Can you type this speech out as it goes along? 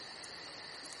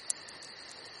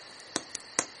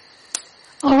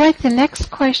All right, the next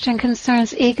question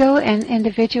concerns ego and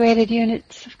individuated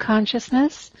units of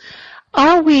consciousness.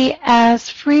 Are we, as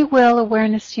free will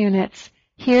awareness units,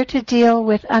 here to deal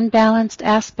with unbalanced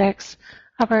aspects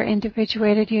of our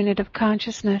individuated unit of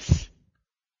consciousness?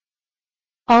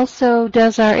 Also,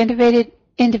 does our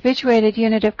individuated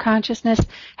unit of consciousness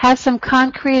have some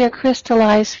concrete or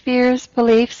crystallized fears,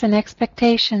 beliefs, and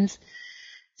expectations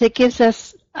that gives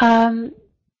us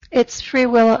its free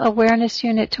will awareness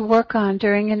unit to work on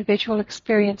during individual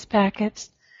experience packets?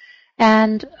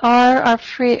 And are our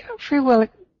free will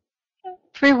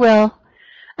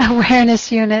awareness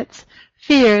units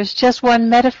fears just one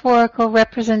metaphorical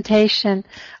representation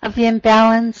of the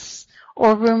imbalance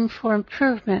or room for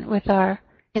improvement with our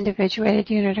individuated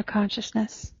unit of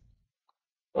consciousness?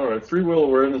 All right, free will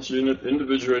awareness unit,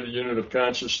 individuated unit of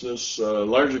consciousness,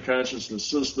 larger consciousness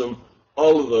system,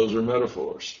 all of those are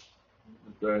metaphors.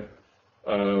 Okay,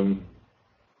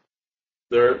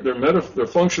 they're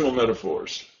functional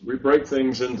metaphors. We break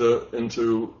things into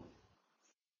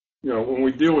when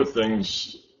we deal with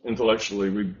things intellectually,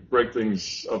 we break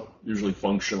things up usually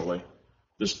functionally.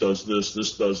 This does this,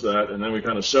 this does that, and then we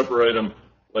kind of separate them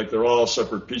like they're all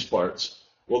separate piece parts.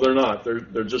 Well, they're not.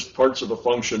 They're just parts of a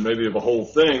function, maybe of a whole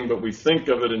thing, but we think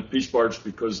of it in piece parts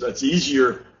because that's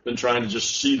easier than trying to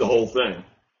just see the whole thing.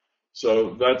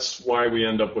 So that's why we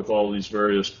end up with all these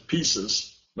various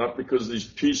pieces, not because these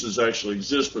pieces actually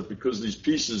exist, but because these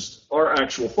pieces are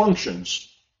actual functions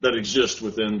that exist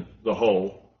within the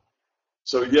whole.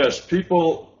 So yes,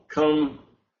 people come,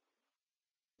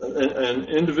 an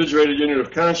individuated unit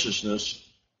of consciousness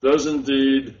does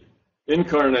indeed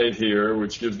incarnate here,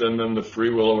 which gives them the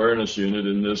free will awareness unit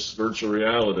in this virtual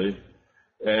reality.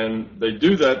 And they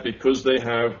do that because they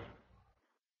have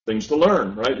things to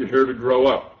learn, right? You're here to grow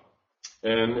up.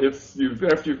 And after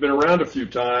you've been around a few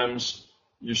times,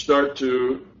 you start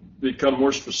to become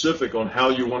more specific on how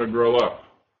you want to grow up.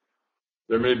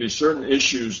 There may be certain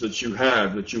issues that you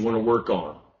have that you want to work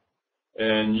on.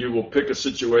 And you will pick a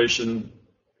situation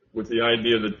with the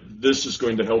idea that this is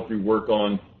going to help you work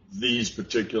on these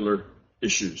particular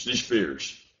issues, these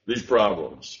fears, these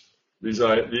problems, these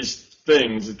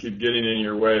things that keep getting in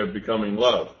your way of becoming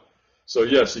love. So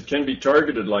yes, it can be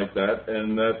targeted like that,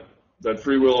 and that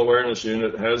free will awareness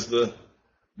unit has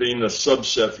being the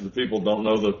subset, for the people who don't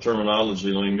know the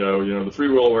terminology lingo, the free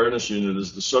will awareness unit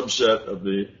is the subset of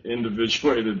the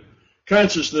individuated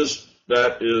consciousness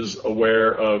that is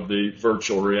aware of the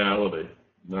virtual reality.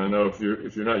 Now, I know if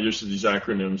you're not used to these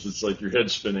acronyms, it's like your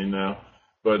head's spinning now,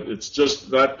 but it's just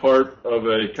that part of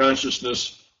a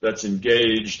consciousness that's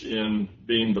engaged in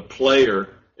being the player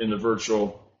in the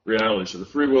virtual reality. So the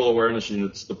free will awareness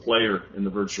unit's the player in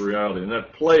the virtual reality, and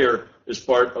that player is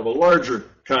part of a larger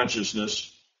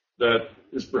consciousness that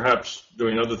is perhaps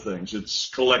doing other things. It's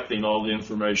collecting all the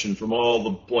information from all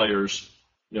the players,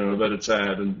 that it's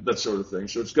had, and that sort of thing.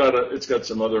 So it's got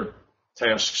some other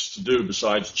tasks to do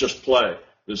besides just play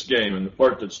this game. And the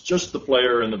part that's just the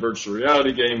player in the virtual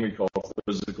reality game we call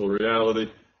physical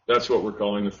reality. That's what we're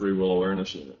calling the free will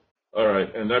awareness unit. All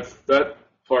right, and that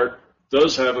part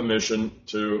does have a mission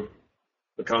to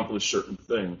accomplish certain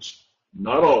things.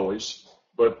 Not always,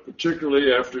 but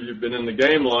particularly after you've been in the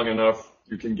game long enough,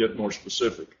 you can get more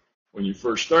specific. When you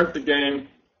first start the game,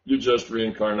 you just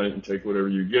reincarnate and take whatever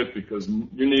you get because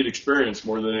you need experience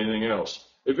more than anything else.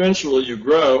 Eventually you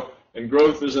grow, and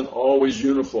growth isn't always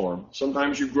uniform.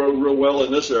 Sometimes you grow real well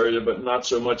in this area, but not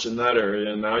so much in that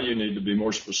area, and now you need to be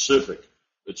more specific,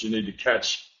 that you need to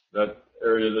catch that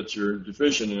area that you're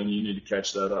deficient in, you need to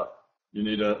catch that up. You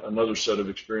need another set of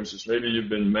experiences. Maybe you've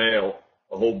been male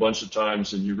a whole bunch of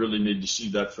times, and you really need to see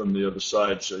that from the other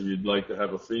side, so you'd like to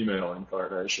have a female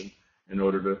incarnation in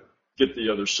order to get the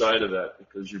other side of that,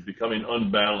 because you're becoming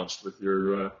unbalanced with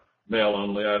your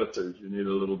male-only attitude. You need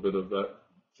a little bit of that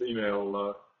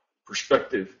female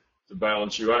perspective to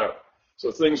balance you out. So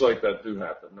things like that do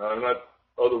happen. Now,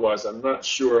 I'm not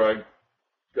sure I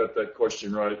got that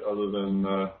question right, other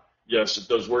than yes, it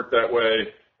does work that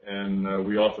way, and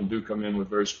we often do come in with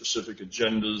very specific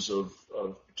agendas of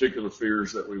particular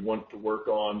fears that we want to work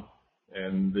on,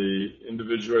 and the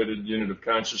individuated unit of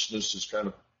consciousness has kind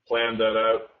of planned that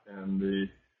out, and the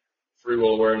free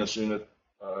will awareness unit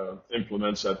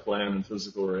implements that plan in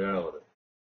physical reality.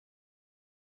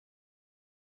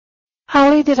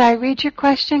 Holly, did I read your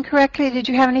question correctly? Did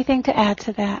you have anything to add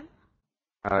to that?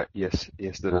 Yes,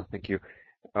 Dana, thank you.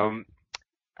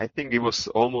 I think it was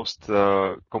almost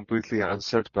completely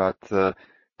answered, but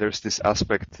there's this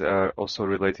aspect also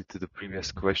related to the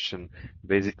previous question.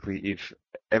 Basically, if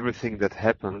everything that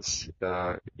happens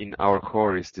in our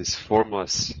core is this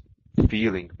formless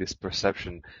feeling, this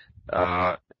perception,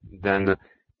 then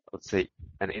let's say,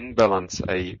 an imbalance,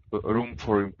 a room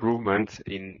for improvement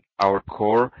in our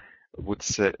core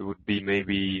would be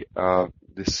maybe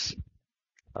this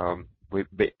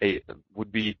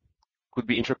would be could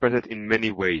be interpreted in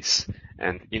many ways.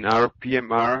 And in our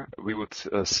PMR, we would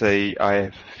say I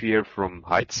have fear from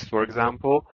heights, for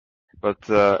example,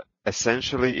 but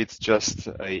essentially it's just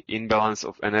an imbalance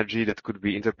of energy that could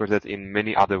be interpreted in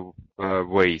many other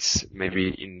ways, maybe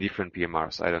in different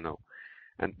PMRs, I don't know.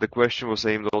 And the question was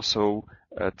aimed also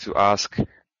to ask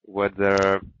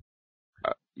whether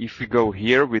if we go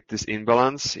here with this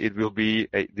imbalance, it will be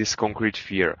this concrete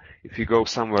fear. If we go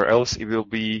somewhere else, it will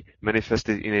be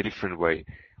manifested in a different way.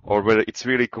 Or whether it's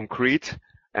really concrete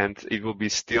and it will be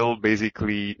still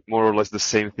basically more or less the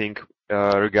same thing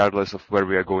regardless of where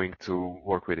we are going to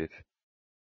work with it.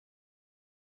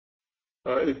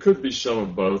 It could be some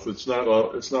of both. It's not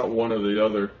one or the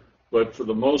other. But for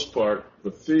the most part,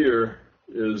 the fear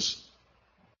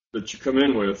that you come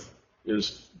in with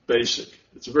is basic.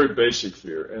 It's a very basic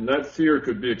fear, and that fear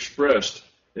could be expressed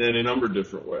in any number of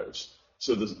different ways.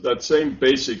 So that same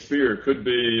basic fear could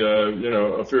be,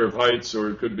 a fear of heights,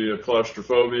 or it could be a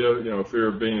claustrophobia, a fear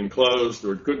of being enclosed,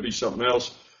 or it could be something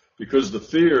else, because the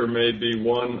fear may be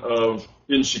one of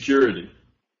insecurity.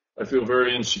 I feel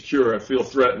very insecure. I feel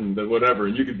threatened, or whatever.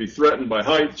 And you could be threatened by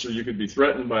heights, or you could be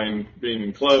threatened by being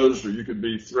enclosed, or you could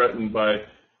be threatened by,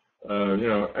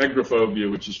 agoraphobia,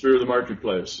 which is fear of the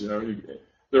marketplace.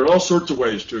 There are all sorts of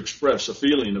ways to express a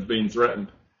feeling of being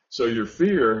threatened. So your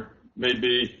fear may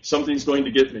be something's going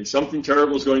to get me, something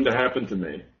terrible is going to happen to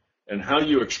me. And how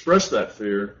you express that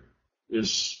fear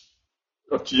is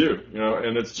up to you,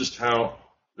 and it's just how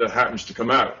that happens to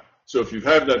come out. So if you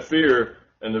have that fear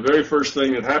and the very first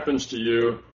thing that happens to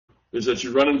you is that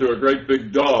you run into a great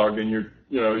big dog and you're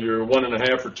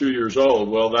 1.5 or 2 years old,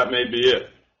 well, that may be it.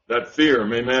 That fear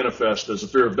may manifest as a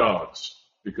fear of dogs,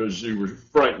 because you were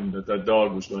frightened that that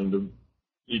dog was going to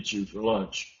eat you for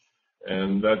lunch.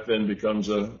 And that then becomes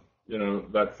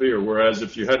that fear. Whereas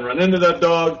if you hadn't run into that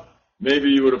dog,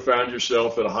 maybe you would have found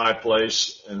yourself at a high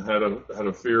place and had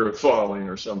a fear of falling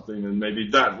or something, and maybe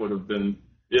that would have been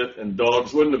it, and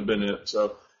dogs wouldn't have been it.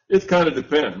 So it kind of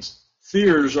depends.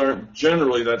 Fears aren't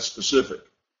generally that specific.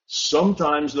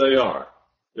 Sometimes they are.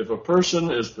 If a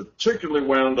person is particularly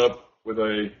wound up with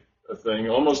a thing,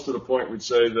 almost to the point we'd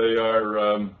say they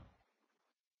are,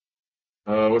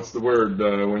 what's the word,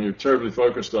 when you're terribly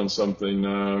focused on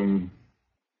something?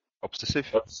 Obsessive?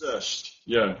 Obsessed,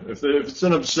 yeah. If it's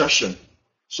an obsession,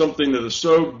 something that is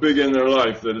so big in their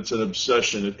life that it's an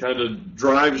obsession, it kind of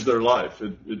drives their life.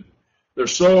 They're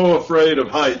so afraid of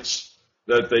heights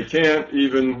that they can't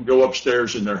even go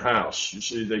upstairs in their house. You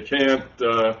see, they can't,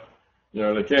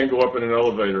 they can't go up in an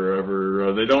elevator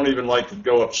ever. They don't even like to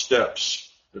go up steps.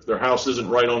 If their house isn't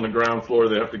right on the ground floor,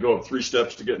 they have to go up 3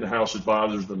 steps to get in the house. It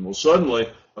bothers them. Well,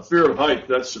 suddenly, a fear of height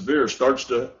that severe starts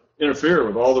to interfere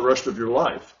with all the rest of your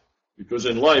life, because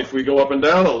in life, we go up and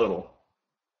down a little.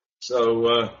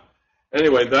 So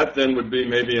anyway, that then would be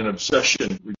maybe an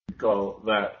obsession, we could call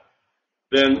that.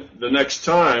 Then the next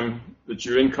time that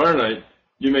you incarnate,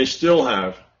 you may still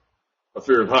have a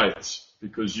fear of heights,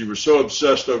 because you were so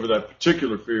obsessed over that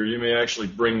particular fear, you may actually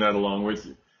bring that along with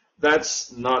you.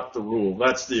 That's not the rule.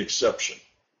 That's the exception.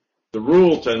 The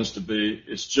rule tends to be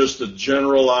it's just a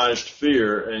generalized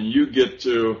fear, and you get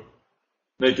to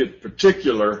make it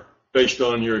particular based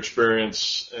on your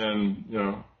experience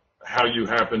and how you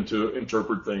happen to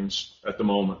interpret things at the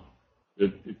moment.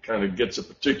 It kind of gets a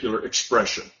particular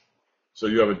expression. So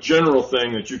you have a general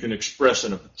thing that you can express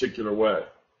in a particular way.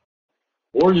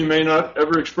 Or you may not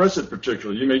ever express it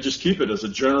particularly. You may just keep it as a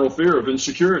general fear of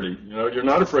insecurity. You're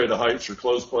not afraid of heights or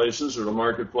closed places or the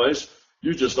marketplace.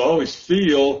 You just always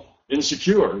feel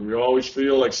insecure. You always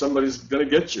feel like somebody's going to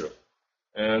get you.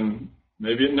 And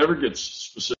maybe it never gets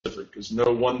specific, because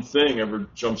no one thing ever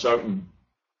jumps out and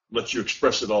lets you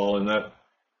express it all in that.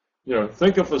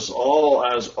 Think of us all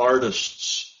as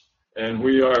artists, and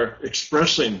we are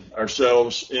expressing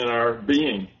ourselves in our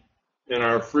being, in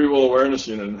our free will awareness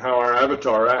unit, and how our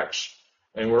avatar acts.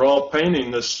 And we're all painting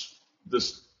this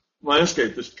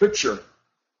landscape, this picture,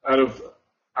 out of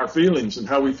our feelings and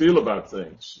how we feel about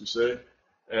things, you see.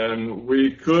 And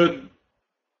we could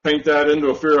paint that into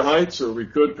a fear of heights, or we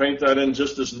could paint that in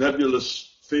just this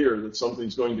nebulous fear that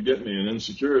something's going to get me, and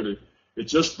insecurity.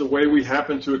 It's just the way we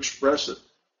happen to express it.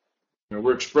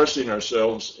 We're expressing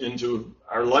ourselves into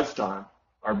our lifetime,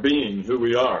 our being, who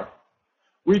we are.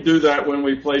 We do that when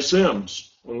we play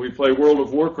Sims, when we play World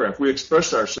of Warcraft. We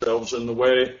express ourselves in the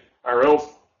way our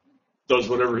elf does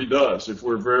whatever he does. If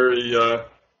we're very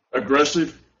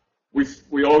aggressive,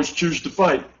 we always choose to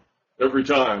fight every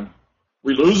time.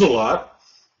 We lose a lot,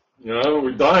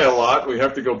 We die a lot. We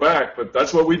have to go back, but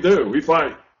that's what we do. We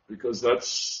fight because that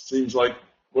seems like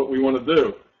what we want to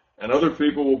do. And other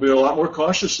people will be a lot more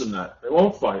cautious than that. They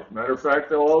won't fight. Matter of fact,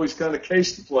 they'll always kind of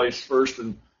case the place first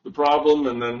and the problem,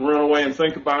 and then run away and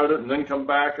think about it, and then come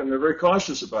back, and they're very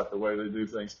cautious about the way they do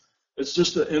things. It's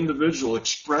just an individual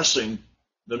expressing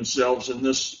themselves in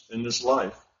this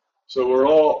life. So we're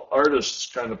all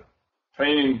artists, kind of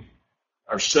painting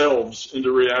ourselves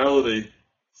into reality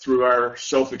through our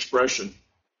self-expression,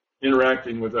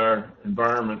 interacting with our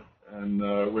environment and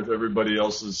with everybody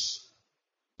else's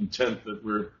intent that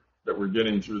we're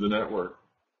getting through the network.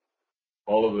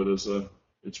 All of it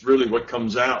it's really what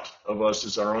comes out of us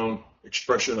is our own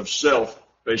expression of self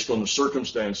based on the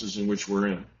circumstances in which we're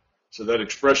in. So that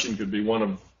expression could be one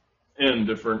of N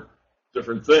different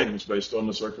things based on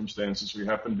the circumstances we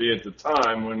happen to be at the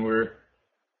time when we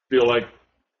feel like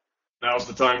now's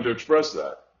the time to express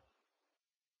that.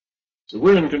 So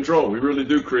we're in control. We really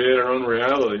do create our own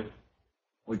reality.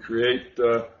 We create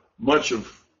much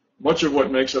of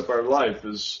what makes up our life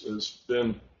has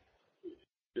been,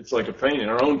 it's like a painting,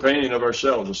 our own painting of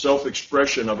ourselves, a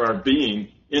self-expression of our being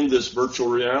in this virtual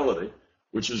reality,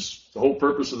 which is the whole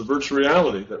purpose of the virtual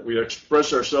reality, that we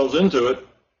express ourselves into it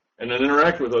and then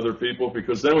interact with other people,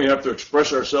 because then we have to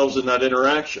express ourselves in that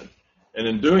interaction. And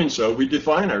in doing so, we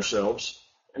define ourselves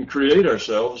and create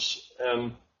ourselves,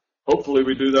 and hopefully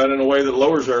we do that in a way that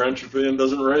lowers our entropy and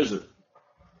doesn't raise it.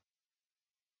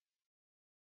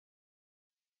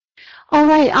 All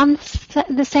right, on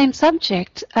the same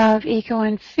subject of ego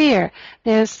and fear,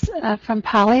 there's, from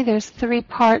Polly, there's 3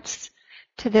 parts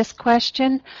to this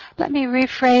question. Let me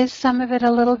rephrase some of it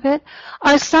a little bit.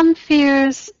 Are some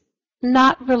fears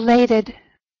not related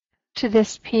to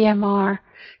this PMR?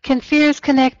 Can fears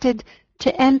connected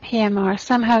to NPMR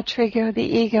somehow trigger the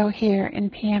ego here in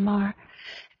PMR?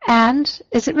 And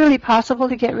is it really possible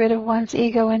to get rid of one's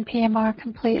ego in PMR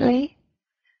completely?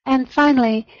 And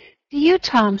finally, do you,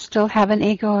 Tom, still have an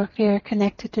ego or fear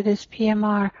connected to this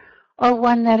PMR, or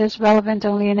one that is relevant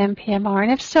only in NPMR?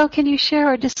 And if so, can you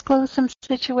share or disclose some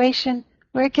situation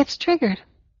where it gets triggered?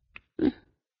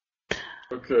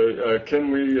 Okay,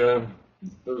 can we,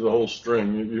 there's a whole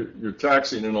string. You're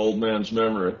taxing an old man's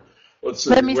memory. Let's see.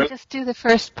 Let me just do the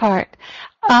first part.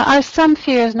 Are some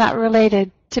fears not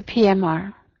related to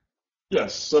PMR?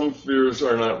 Yes, some fears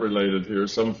are not related here.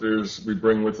 Some fears we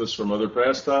bring with us from other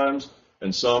pastimes,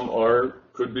 and some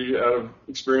could be out of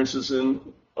experiences in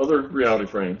other reality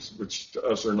frames, which to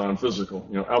us are non-physical,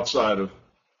 outside of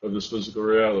this physical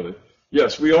reality.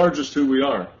 Yes, we are just who we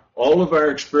are. All of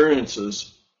our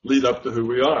experiences lead up to who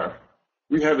we are.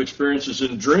 We have experiences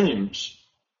in dreams,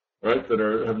 right,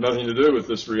 that have nothing to do with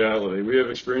this reality. We have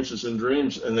experiences in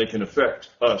dreams, and they can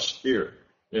affect us here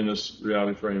in this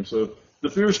reality frame. So the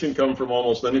fears can come from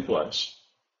almost any place.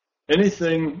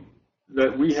 Anything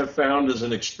that we have found as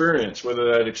an experience,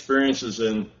 whether that experience is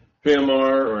in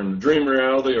PMR or in dream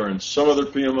reality or in some other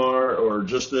PMR or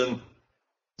just in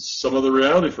some other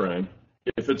reality frame,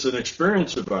 if it's an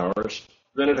experience of ours,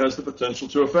 then it has the potential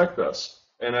to affect us.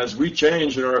 And as we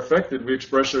change and are affected, we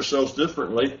express ourselves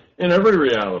differently in every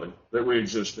reality that we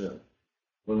exist in.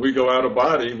 When we go out of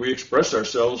body, we express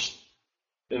ourselves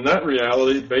in that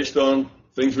reality based on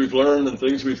things we've learned and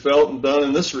things we've felt and done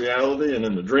in this reality and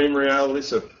in the dream reality.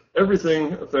 So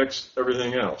everything affects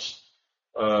everything else.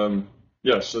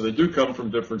 Yes, so they do come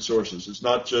from different sources. It's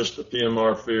not just a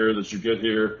PMR fear that you get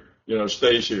here,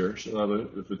 stays here. So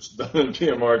if it's done in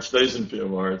PMR, it stays in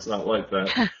PMR. It's not like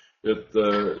that.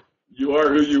 You are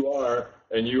who you are,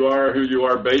 and you are who you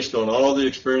are based on all the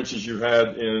experiences you've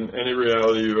had in any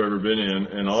reality you've ever been in,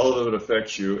 and all of it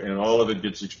affects you, and all of it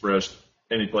gets expressed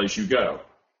any place you go.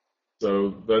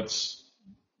 So that's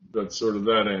sort of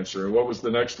that answer. And what was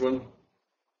the next one?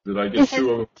 Did I get 2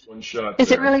 of them in one shot?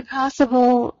 Is it really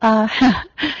possible?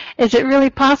 Is it really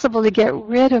possible to get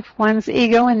rid of one's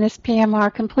ego in this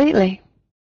PMR completely?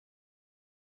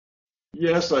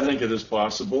 Yes, I think it is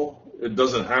possible. It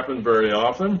doesn't happen very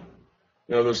often.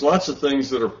 There's lots of things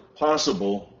that are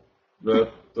possible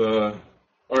that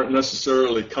aren't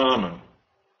necessarily common.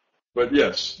 But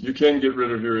yes, you can get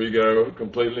rid of your ego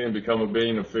completely and become a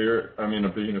being of fear.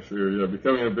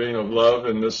 Becoming a being of love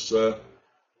in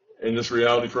this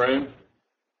reality frame.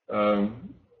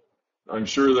 I'm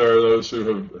sure there are those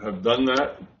who have done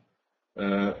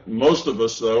that. Most of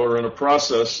us, though, are in a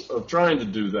process of trying to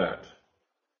do that.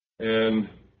 And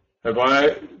have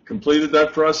I completed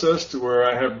that process to where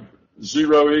I have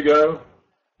 0 ego?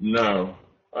 No,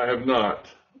 I have not,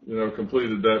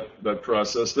 completed that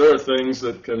process. There are things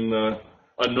that can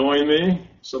annoy me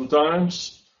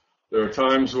sometimes. There are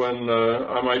times when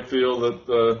I might feel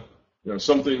that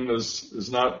something is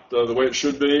not the way it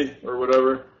should be or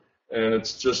whatever, and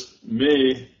it's just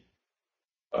me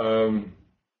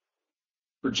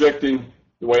projecting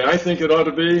the way I think it ought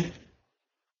to be,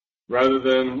 rather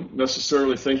than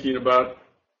necessarily thinking about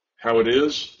how it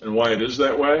is and why it is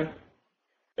that way.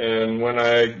 And when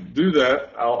I do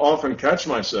that, I'll often catch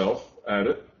myself at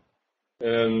it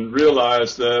and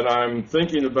realize that I'm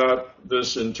thinking about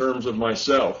this in terms of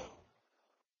myself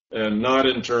and not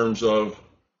in terms of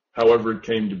however it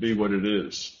came to be what it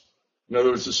is. In other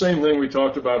words, the same thing we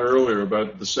talked about earlier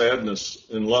about the sadness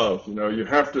in love. You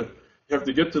have to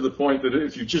get to the point that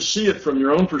if you just see it from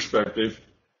your own perspective,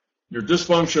 your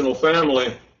dysfunctional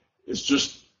family is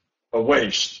just a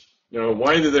waste.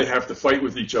 Why do they have to fight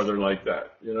with each other like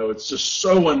that? It's just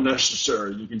so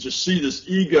unnecessary. You can just see this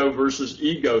ego versus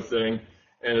ego thing,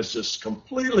 and it's just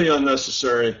completely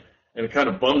unnecessary, and it kind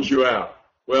of bums you out.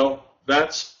 Well,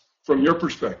 that's from your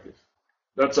perspective.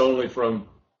 That's only from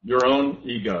your own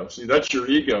ego. See, that's your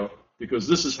ego, because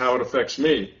this is how it affects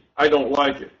me. I don't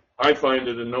like it. I find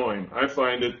it annoying. I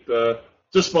find it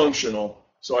dysfunctional,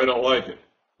 so I don't like it.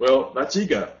 Well, that's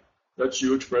ego. That's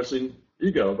you expressing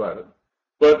ego about it.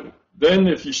 But then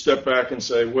if you step back and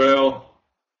say, well,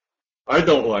 I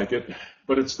don't like it,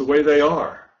 but it's the way they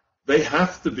are. They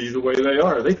have to be the way they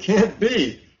are. They can't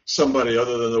be somebody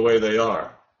other than the way they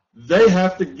are. They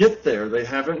have to get there. They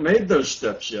haven't made those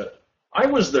steps yet. I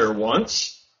was there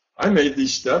once. I made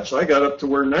these steps. I got up to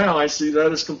where now I see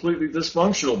that as completely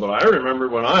dysfunctional. But I remember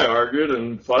when I argued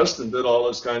and fussed and did all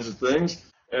those kinds of things.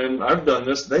 And I've done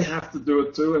this. They have to do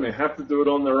it too, and they have to do it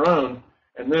on their own.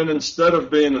 And then instead of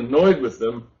being annoyed with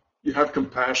them, you have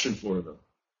compassion for them.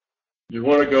 You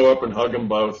want to go up and hug them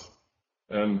both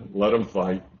and let them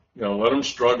fight. Let them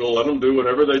struggle, let them do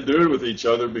whatever they do with each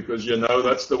other, because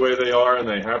that's the way they are and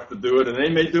they have to do it, and they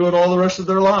may do it all the rest of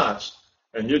their lives.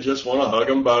 And you just want to hug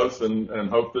them both and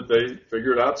hope that they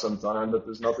figure it out sometime, that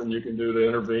there's nothing you can do to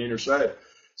intervene or say.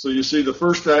 So you see, the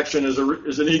first action is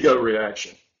an ego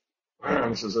reaction.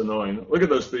 This is annoying. Look at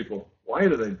those people. Why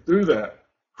do they do that?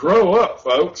 Grow up,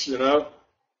 folks,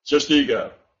 just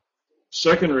ego.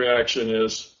 Second reaction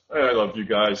is, hey, I love you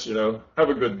guys, have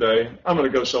a good day. I'm going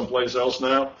to go someplace else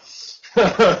now.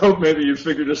 I hope maybe you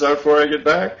figured this out before I get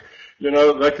back,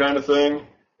 that kind of thing.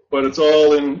 But it's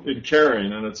all in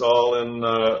caring, and it's all in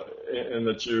that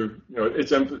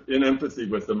it's in empathy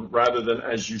with them rather than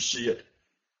as you see it.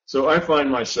 So I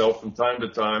find myself from time to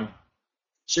time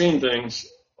seeing things,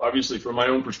 obviously from my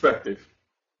own perspective,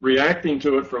 reacting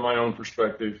to it from my own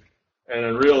perspective, and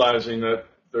then realizing that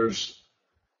there's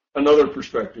another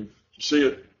perspective to see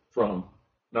it from.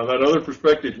 Now, that other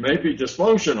perspective may be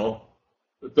dysfunctional.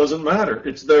 It doesn't matter.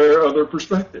 It's their other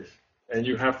perspective, and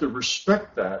you have to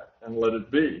respect that and let it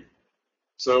be.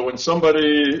 So when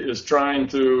somebody is trying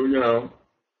to,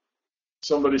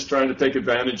 somebody's trying to take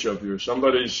advantage of you,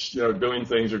 somebody's, doing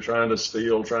things or trying to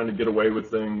steal, trying to get away with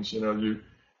things,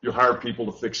 you hire people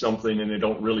to fix something and they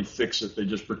don't really fix it. They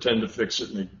just pretend to fix it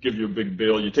and they give you a big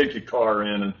bill. You take your car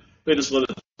in and they just let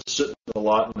it sit in the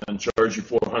lot and then charge you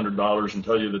 $400 and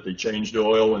tell you that they changed the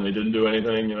oil when they didn't do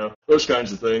anything, those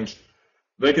kinds of things.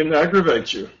 They can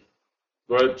aggravate you.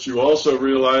 But you also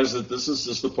realize that this is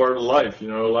just a part of life.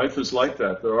 Life is like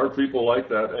that. There are people like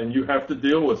that, and you have to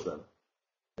deal with them.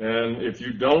 And if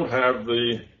you don't have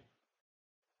if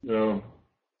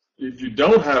you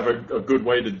don't have a good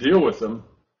way to deal with them,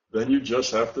 then you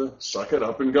just have to suck it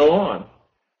up and go on,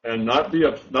 and not be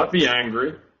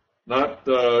angry, not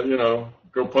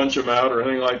go punch them out or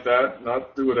anything like that.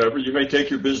 Not do whatever. You may take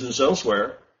your business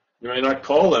elsewhere. You may not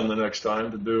call them the next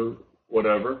time to do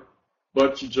whatever.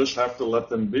 But you just have to let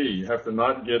them be. You have to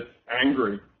not get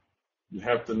angry. You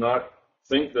have to not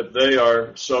think that they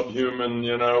are subhuman,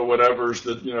 whatevers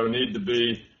that, need to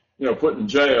be, put in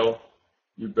jail.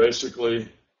 You basically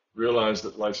realize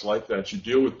that life's like that. You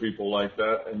deal with people like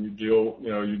that, and you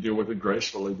deal with it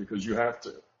gracefully because you have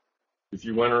to. If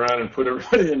you went around and put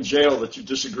everybody in jail that you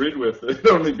disagreed with, it'd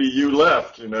only be you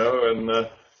left, and it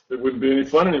wouldn't be any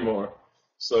fun anymore.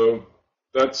 So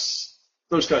that's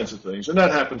those kinds of things. And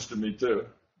that happens to me too.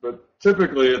 But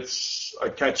typically I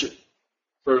catch it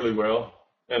fairly well.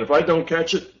 And if I don't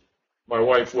catch it, my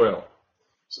wife will.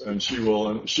 And she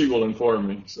will inform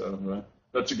me. So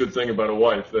that's a good thing about a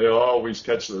wife. They always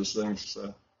catch those things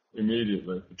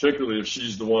immediately, particularly if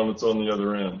she's the one that's on the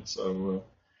other end. So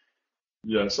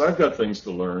yes, I've got things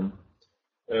to learn.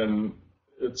 And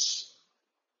it's,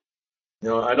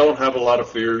 I don't have a lot of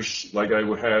fears like I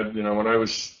had, when I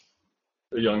was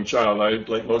a young child.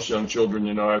 Like most young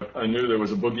children, I knew there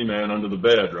was a boogeyman under the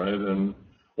bed, right? And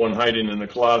one hiding in the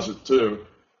closet too.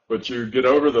 But you get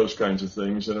over those kinds of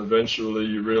things, and eventually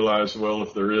you realize, well,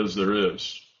 if there is, there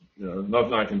is.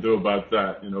 Nothing I can do about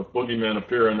that. If boogeymen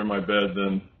appear under my bed,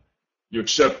 then you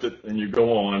accept it and you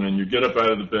go on and you get up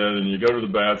out of the bed and you go to the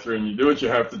bathroom, you do what you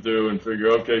have to do and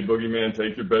figure, okay, boogeyman,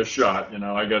 take your best shot.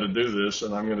 I got to do this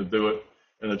and I'm going to do it,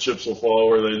 and the chips will fall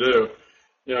where they do.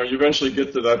 You eventually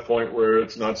get to that point where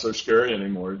it's not so scary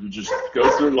anymore. You just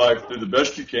go through life, do the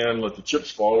best you can, let the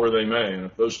chips fall where they may. And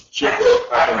if those chips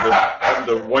happen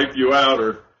to wipe you out,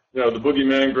 or, the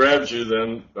boogeyman grabs you,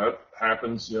 then that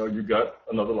happens. You got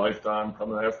another lifetime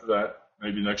coming after that.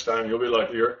 Maybe next time you'll be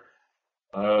luckier.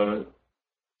 The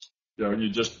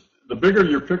bigger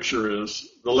your picture is,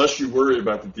 the less you worry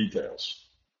about the details,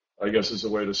 I guess is the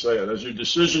way to say it. As your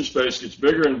decision space gets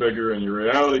bigger and bigger and your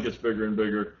reality gets bigger and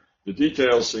bigger, the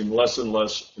details seem less and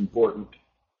less important.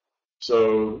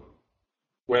 So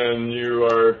when you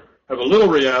have a little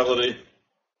reality,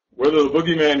 whether the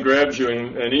boogeyman grabs you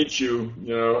and eats you,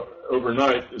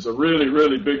 overnight is a really,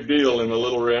 really big deal in a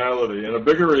little reality. In a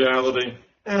bigger reality,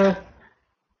 I'll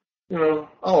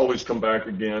always come back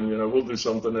again. We'll do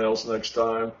something else next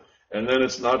time. And then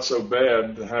it's not so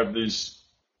bad to have these,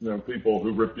 people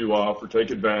who rip you off or take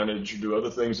advantage or do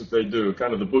other things that they do,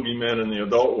 kind of the boogeymen in the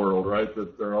adult world, right,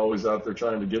 that they're always out there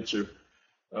trying to get you.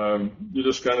 You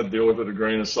just kind of deal with it a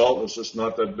grain of salt. It's just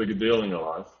not that big a deal in your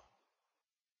life.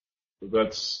 But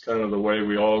that's kind of the way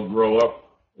we all grow up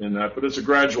in that. But it's a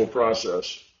gradual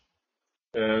process.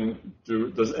 And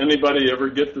does anybody ever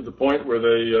get to the point where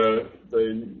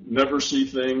they never see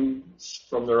things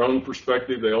from their own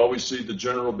perspective? They always see the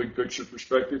general big picture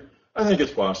perspective? I think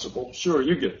it's possible. Sure,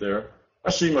 you get there. I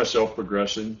see myself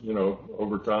progressing,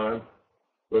 over time.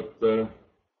 But the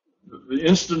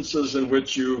instances in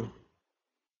which you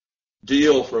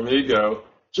deal from ego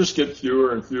just get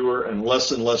fewer and fewer and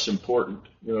less important.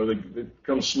 They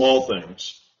become small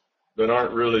things that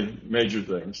aren't really major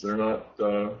things. They're not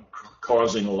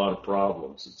causing a lot of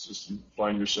problems. It's just you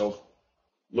find yourself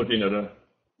looking at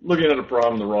a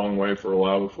problem the wrong way for a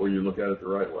while before you look at it the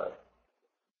right way.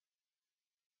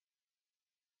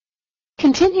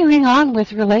 Continuing on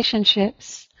with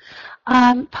relationships,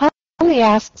 Polly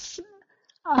asks,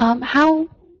 how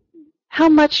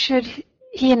much should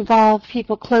he involve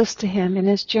people close to him in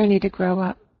his journey to grow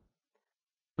up?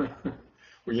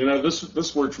 Well,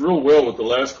 this works real well with the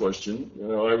last question.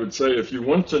 I would say if you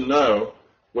want to know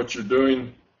what you're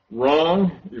doing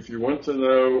wrong, if you want to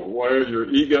know where your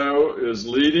ego is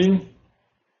leading,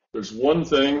 there's one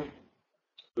thing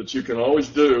that you can always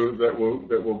do that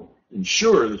will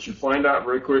ensure that you find out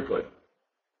very quickly.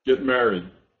 Get married.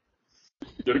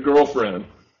 Get a girlfriend.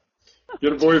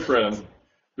 Get a boyfriend.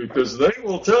 Because they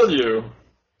will tell you,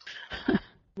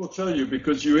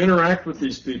 because you interact with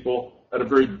these people at a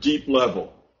very deep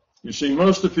level. You see,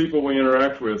 most of the people we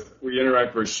interact with, we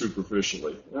interact very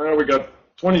superficially. We got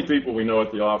 20 people we know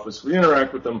at the office. We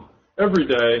interact with them every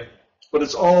day, but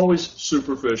it's always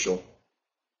superficial.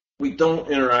 We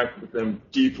don't interact with them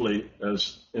deeply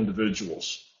as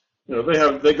individuals.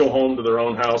 They go home to their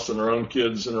own house and their own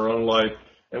kids and their own life,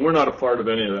 and we're not a part of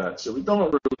any of that. So we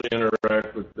don't really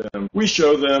interact with them. We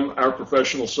show them our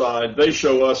professional side. They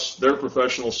show us their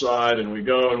professional side, and we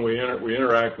go and we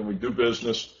interact and we do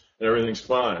business, and everything's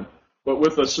fine. But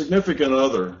with a significant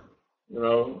other,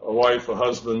 a wife, a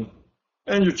husband,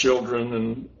 and your children,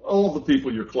 and all the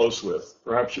people you're close with,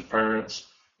 perhaps your parents,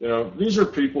 these are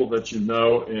people that you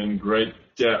know in great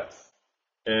depth.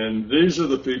 And these are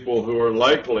the people who are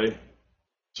likely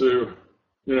to,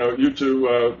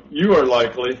 you are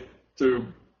likely to,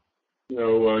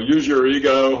 use your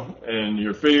ego and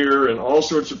your fear and all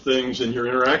sorts of things in your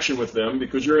interaction with them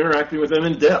because you're interacting with them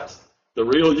in depth. The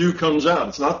real you comes out.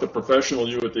 It's not the professional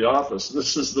you at the office.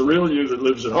 This is the real you that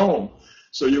lives at home.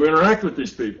 So you interact with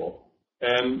these people,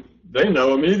 and they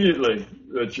know immediately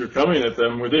that you're coming at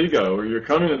them with ego, or you're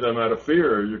coming at them out of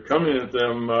fear, or you're coming at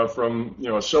them from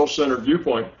a self-centered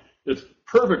viewpoint. It's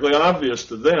perfectly obvious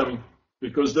to them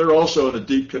because they're also in a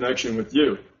deep connection with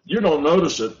you. You don't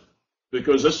notice it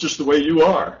because that's just the way you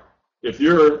are. If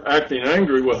you're acting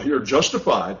angry, well, you're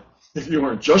justified. If you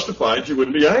weren't justified, you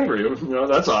wouldn't be angry.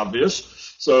 That's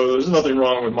obvious. So there's nothing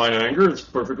wrong with my anger. It's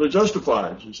perfectly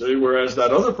justified, you see. Whereas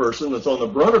that other person that's on the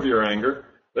brunt of your anger,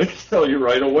 they can tell you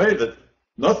right away that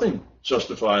nothing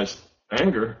justifies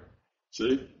anger.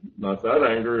 See, not that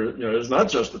anger, is not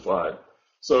justified.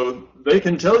 So they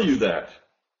can tell you that.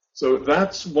 So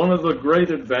that's one of the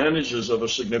great advantages of a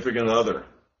significant other,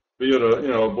 be it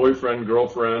a boyfriend,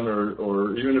 girlfriend,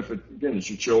 or even if it's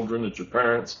your children, it's your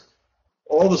parents,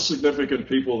 all the significant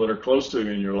people that are close to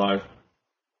you in your life,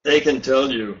 they can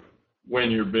tell you when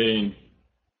you're being,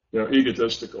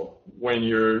 egotistical, when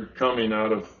you're coming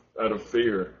out of of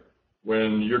fear.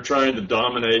 When you're trying to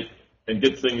dominate and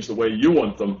get things the way you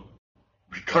want them,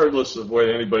 regardless of the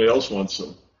way anybody else wants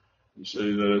them. You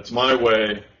see that it's my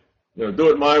way, do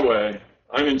it my way.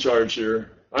 I'm in charge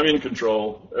here. I'm in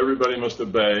control. Everybody must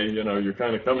obey. You're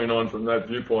kind of coming on from that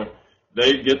viewpoint.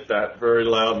 They get that very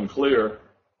loud and clear,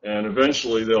 and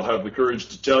eventually they'll have the courage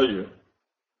to tell you.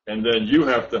 And then you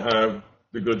have to have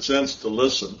the good sense to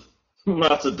listen,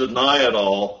 not to deny it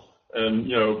all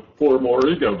and, pour more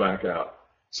ego back out.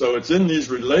 So it's in these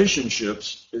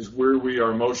relationships is where we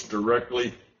are most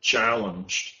directly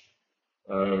challenged.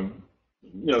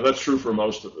 That's true for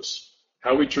most of us.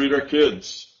 How we treat our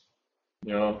kids,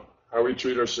 how we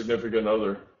treat our significant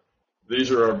other.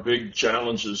 These are our big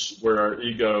challenges where our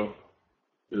ego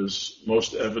is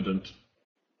most evident.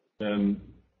 And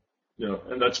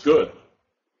that's good.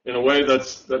 In a way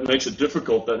that makes it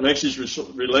difficult. That makes these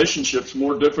relationships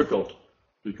more difficult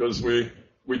because we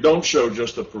don't show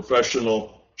just a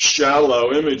professional,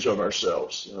 shallow image of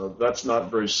ourselves. That's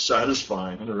not very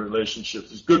satisfying in a relationship.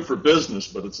 It's good for business,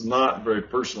 but it's not very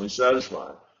personally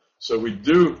satisfying. So we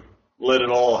do let it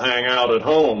all hang out at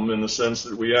home in the sense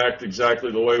that we act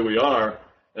exactly the way we are,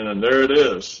 and then there it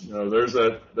is. There's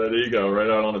that ego right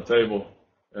out on the table,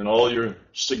 and all your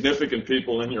significant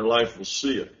people in your life will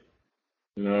see it,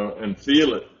 and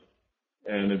feel it,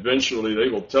 and eventually they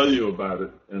will tell you about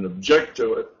it and object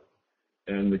to it.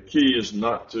 And the key is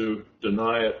not to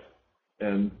deny it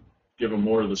and give them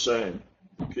more of the same.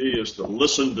 The key is to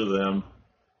listen to them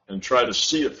and try to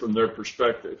see it from their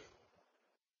perspective.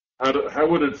 How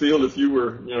would it feel if you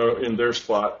were, in their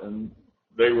spot and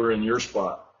they were in your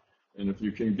spot? And if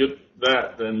you can get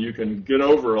that, then you can get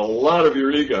over a lot of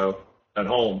your ego at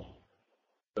home.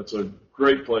 That's a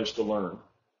great place to learn.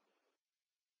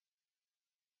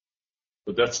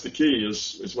 But that's the key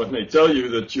is when they tell you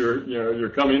that you're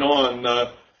coming on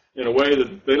in a way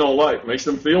that they don't like, makes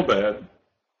them feel bad.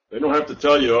 They don't have to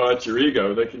tell you, oh, it's your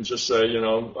ego. They can just say,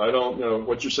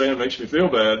 what you're saying makes me feel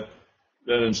bad.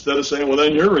 Then instead of saying, well,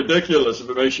 then you're ridiculous if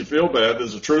it makes you feel bad,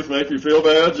 does the truth make you feel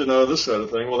bad? This sort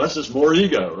of thing. Well, that's just more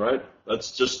ego, right?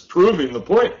 That's just proving the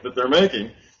point that they're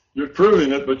making. You're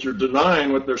proving it, but you're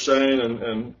denying what they're saying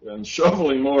and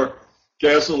shoveling more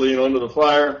gasoline onto the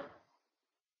fire.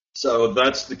 So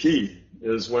that's the key,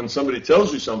 is when somebody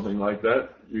tells you something like that,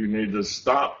 you need to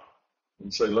stop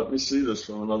and say, let me see this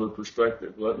from another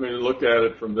perspective. Let me look at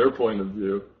it from their point of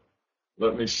view.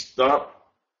 Let me stop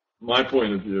my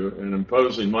point of view and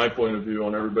imposing my point of view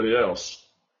on everybody else.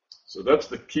 So that's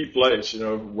the key place.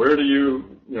 Where do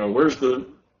where's the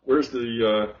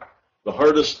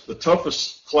hardest, the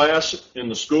toughest class in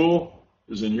the school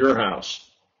is in your house.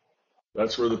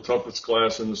 That's where the toughest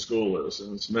class in the school is,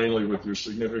 and it's mainly with your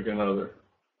significant other,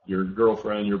 your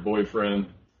girlfriend, your boyfriend,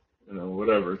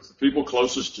 whatever. It's the people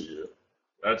closest to you.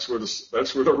 That's where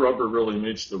the rubber really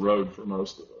meets the road for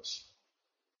most of us.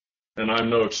 And I'm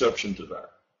no exception to that.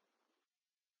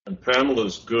 And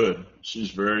Pamela's good.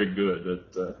 She's very good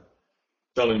at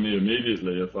telling me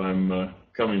immediately if I'm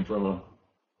coming from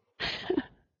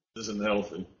isn't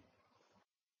healthy.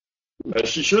 As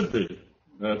she should be.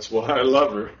 That's why I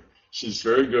love her. She's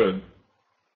very good.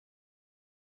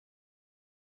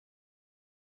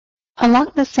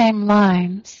 Along the same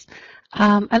lines,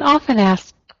 an often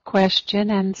asked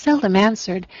question and seldom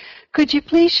answered, could you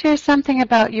please share something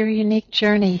about your unique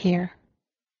journey here?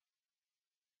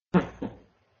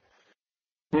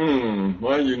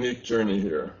 My unique journey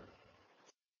here.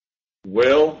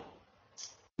 Well,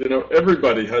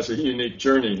 everybody has a unique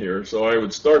journey here, so I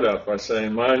would start out by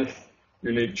saying my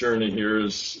unique journey here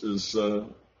is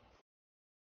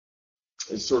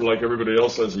it's sort of like everybody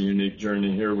else has a unique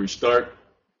journey here. We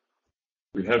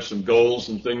have some goals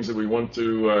and things that we want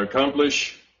to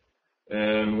accomplish,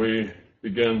 and we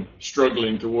begin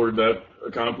struggling toward that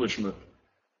accomplishment.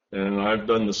 And I've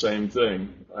done the same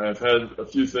thing. I've had a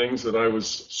few things that I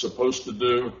was supposed to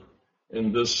do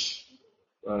in this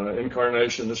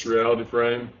incarnation, this reality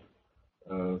frame,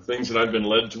 things that I've been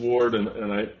led toward,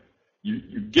 and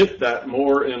you get that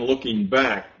more in looking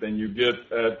back than you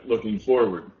get at looking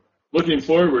forward. Looking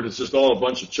forward, it's just all a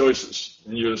bunch of choices,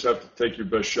 and you just have to take your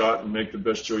best shot and make the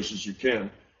best choices you can.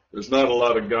 There's not a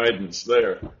lot of guidance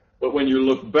there. But when you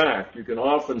look back, you can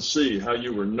often see how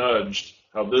you were nudged,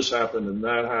 how this happened and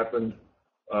that happened,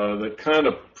 that kind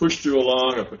of pushed you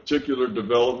along a particular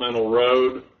developmental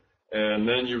road, and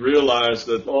then you realize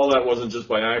that all that wasn't just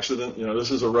by accident.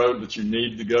 This is a road that you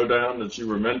need to go down, that you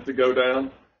were meant to go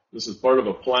down. This is part of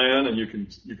a plan, and you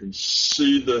can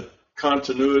see the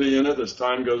continuity in it as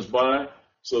time goes by.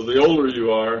 So the older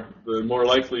you are, the more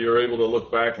likely you're able to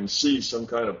look back and see some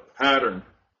kind of pattern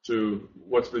to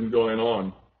what's been going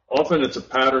on. often it's a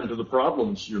pattern to the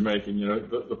problems you're making,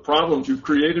 the problems you've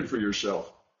created for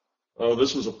yourself. Oh,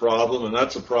 this was a problem, and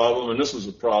that's a problem, and this was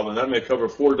a problem. That may cover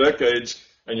 4 decades,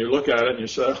 and you look at it and you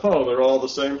say, oh, they're all the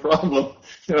same problem.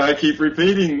 I keep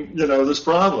repeating, this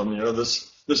problem,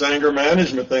 this anger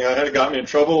management thing I had got me in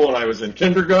trouble when I was in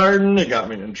kindergarten. It got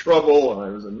me in trouble when I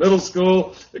was in middle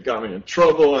school. It got me in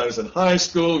trouble when I was in high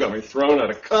school. It got me thrown out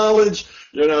of college.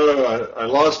 I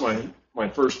lost my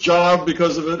first job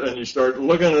because of it. And you start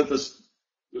looking at this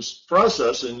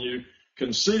process, and you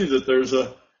can see that there's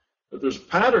a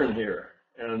pattern here,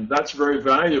 and that's very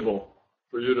valuable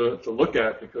for you to look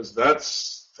at, because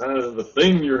that's kind of the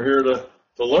thing you're here to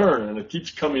learn, and it keeps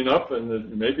coming up, and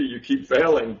then maybe you keep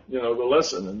failing, the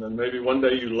lesson, and then maybe one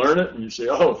day you learn it and you say,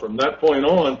 oh, from that point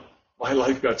on, my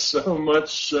life got so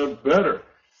much better.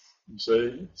 You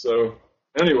see? So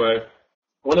anyway,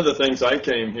 one of the things I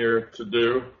came here to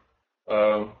do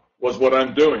was what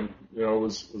I'm doing,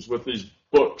 was with these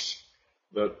books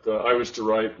that I was to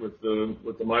write with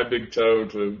the My Big Toe,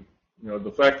 to,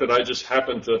 the fact that I just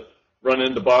happened to run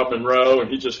into Bob Monroe, and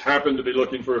he just happened to be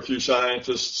looking for a few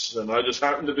scientists, and I just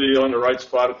happened to be on the right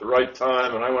spot at the right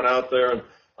time, and I went out there, and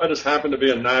I just happened to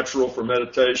be a natural for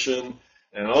meditation,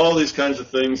 and all these kinds of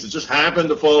things that just happened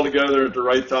to fall together at the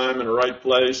right time in the right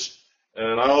place.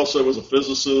 And I also was a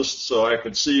physicist, so I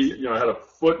could see, I had a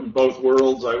foot in both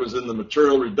worlds. I was in the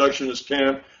material reductionist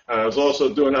camp, and I was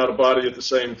also doing out of body at the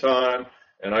same time,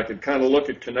 and I could kind of look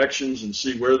at connections and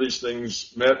see where these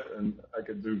things met, and I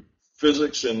could do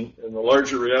physics in the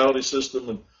larger reality system,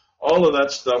 and all of that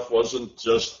stuff wasn't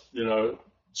just,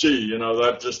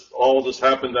 that just all just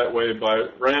happened that way by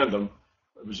random.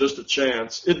 It was just a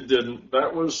chance. It didn't.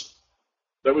 That was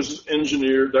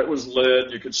engineered. That was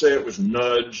led. You could say it was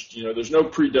nudged. There's no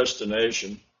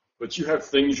predestination, but you have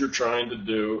things you're trying to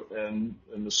do, and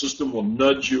the system will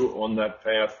nudge you on that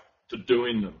path to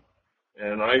doing them.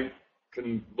 And I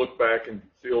can look back and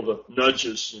feel the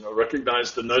nudges,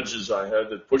 recognize the nudges I had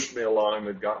that pushed me along,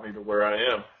 that got me to where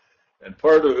I am. And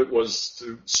part of it was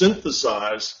to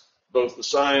synthesize both the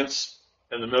science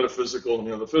and the metaphysical,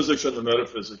 the physics and the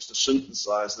metaphysics, to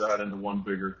synthesize that into one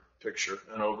bigger picture,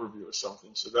 an overview of something.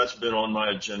 So that's been on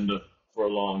my agenda for a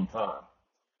long time.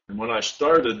 And when I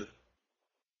started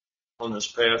on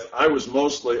this path, I was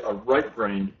mostly a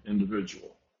right-brained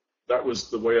individual. That was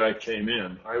the way I came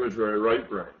in. I was very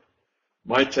right-brained.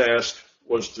 My task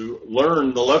was to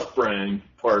learn the left brain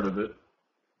part of it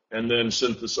and then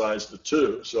synthesize the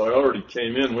two. So I already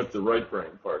came in with the right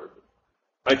brain part of it.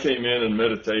 I came in, and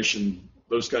meditation,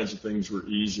 those kinds of things were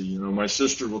easy. My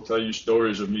sister will tell you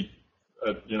stories of me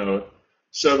at,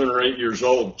 7 or 8 years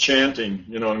old chanting,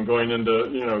 and going into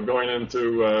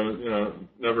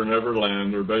Never Never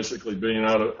Land, or basically being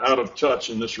out of touch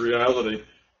in this reality,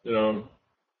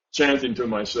 chanting to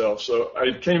myself. So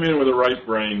I came in with a right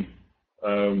brain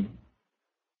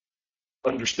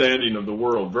understanding of the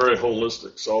world, very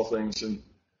holistic, saw things in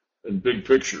big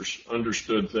pictures,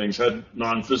 understood things, had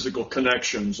non-physical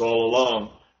connections all along,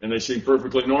 and they seemed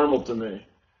perfectly normal to me.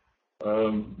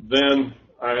 Then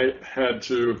I had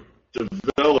to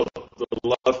develop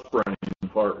the left brain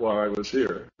part while I was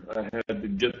here. I had to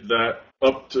get that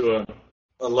up to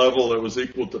a level that was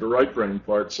equal to the right brain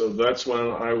part, so that's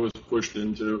when I was pushed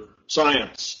into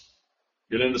science.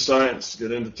 Get into science,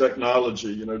 get into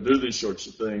technology, do these sorts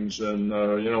of things. And,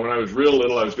 when I was real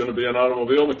little, I was going to be an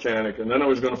automobile mechanic, and then I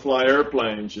was going to fly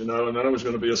airplanes, and then I was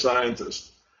going to be a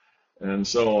scientist, and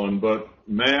so on. But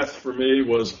math for me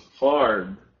was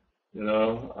hard.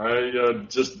 I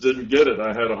just didn't get it.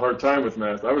 I had a hard time with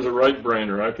math. I was a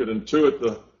right-brainer. I could intuit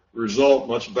the result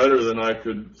much better than I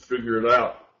could figure it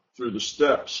out through the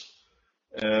steps.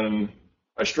 And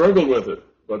I struggled with it.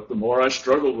 But the more I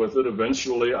struggled with it,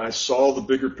 eventually I saw the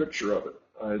bigger picture of it.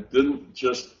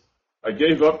 I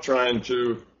gave up trying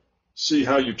to see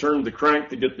how you turned the crank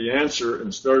to get the answer,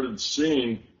 and started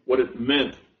seeing what it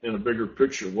meant in a bigger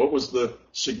picture. What was the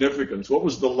significance? What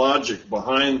was the logic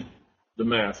behind the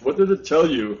math? What did it tell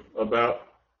you about,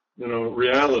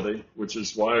 reality, which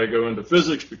is why I go into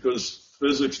physics, because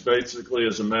physics basically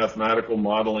is a mathematical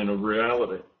modeling of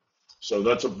reality. So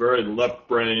that's a very left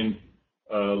brain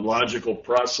logical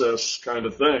process kind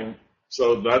of thing.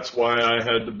 So that's why I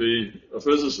had to be a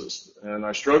physicist, and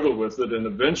I struggled with it, and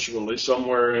eventually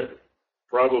somewhere,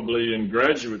 probably in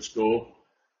graduate school,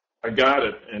 I got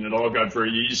it, and it all got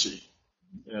very easy.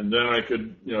 And then I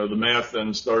could, the math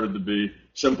then started to be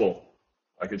simple.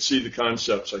 I could see the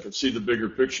concepts, I could see the bigger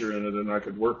picture in it, and I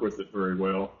could work with it very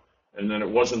well. And then it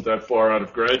wasn't that far out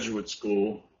of graduate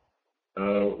school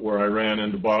where I ran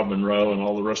into Bob Monroe, and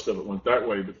all the rest of it went that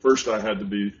way. But first I had to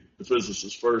be the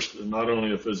physicist first, and not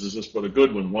only a physicist, but a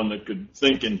good one that could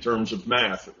think in terms of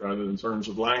math rather than in terms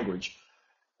of language.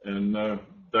 And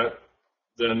that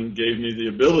then gave me the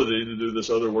ability to do this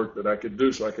other work that I could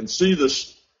do. So I can see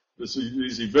these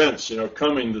events,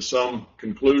 coming to some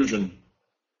conclusion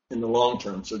in the long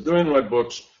term. So doing my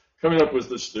books, coming up with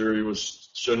this theory was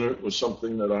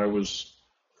something that I was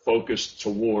focused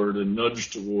toward and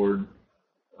nudged toward,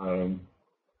 from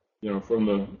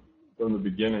the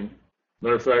beginning.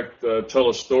 Matter of fact, tell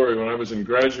a story. When I was in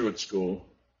graduate school,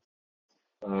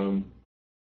 I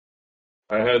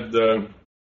had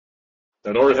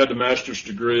I'd already had the master's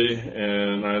degree,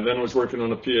 and I then was working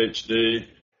on a PhD.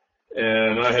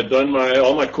 And I had done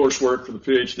all my coursework for the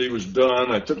PhD was done.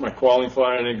 I took my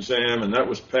qualifying exam, and that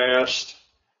was passed.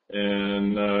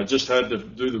 And just had to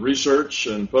do the research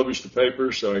and publish the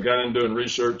paper. So I got in doing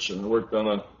research, and I worked on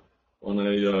a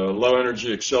low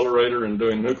energy accelerator and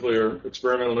doing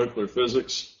experimental nuclear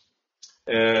physics.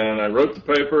 And I wrote the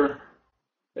paper,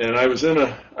 and I was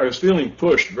feeling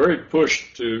very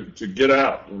pushed to get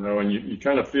out, and you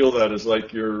kind of feel that as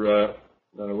like you're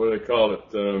what do they call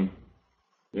it?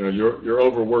 You're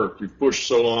overworked. You've pushed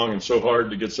so long and so hard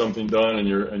to get something done, and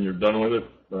you're done with it.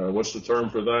 What's the term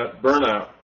for that? Burnout.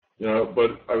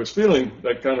 But I was feeling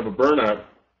that kind of a burnout.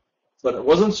 But it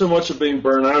wasn't so much of being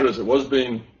burnt out as it was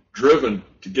being driven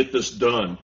to get this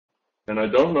done. And I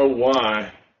don't know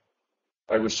why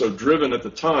I was so driven at the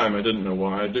time. I didn't know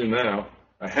why. I do now.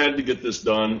 I had to get this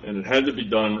done, and it had to be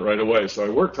done right away. So I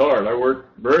worked hard. I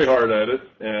worked very hard at it,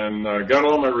 and got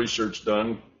all my research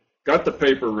done, got the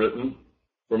paper written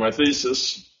for my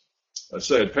thesis. I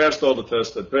say I'd passed all the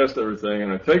tests, I'd passed everything,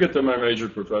 and I take it to my major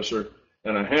professor,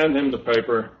 and I hand him the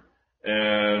paper,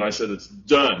 and I said, it's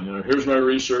done. Here's my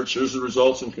research, here's the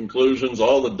results and conclusions,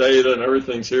 all the data and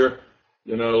everything's here.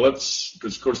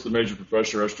 Because of course the major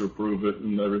professor has to approve it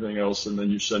and everything else, and then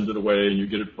you send it away and you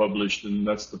get it published, and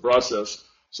that's the process.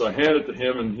 So I hand it to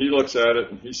him, and he looks at it,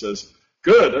 and he says,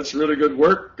 good, that's really good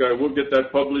work. We'll get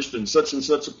that published in such and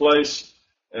such a place,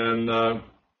 and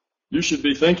you should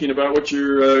be thinking about what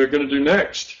you're going to do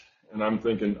next. And I'm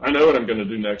thinking, I know what I'm going to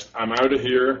do next. I'm out of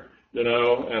here,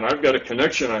 and I've got a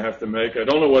connection I have to make. I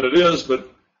don't know what it is, but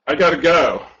I got to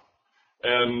go.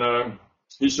 And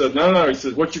he said, no. He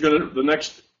said, what you going to, the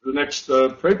next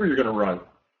paper you're going to write?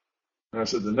 And I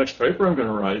said, the next paper I'm going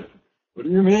to write? What do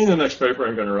you mean the next paper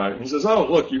I'm going to write? And he says, oh,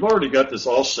 look, you've already got this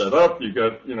all set up. You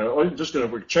got, you're just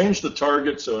going to change the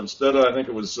target. So instead of, I think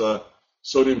it was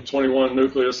sodium-21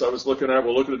 nucleus I was looking at,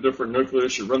 we'll look at a different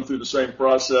nucleus. You run through the same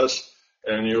process,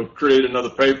 and you'll create another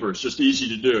paper. It's just easy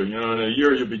to do. In a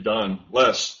year you'll be done.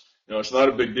 Less. It's not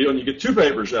a big deal, and you get 2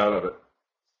 papers out of it.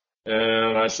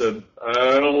 And I said,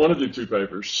 I don't want to do 2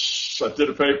 papers. So I did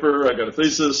a paper. I got a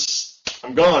thesis.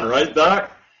 I'm gone, right,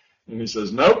 Doc? And he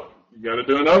says, nope. You got to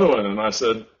do another one. And I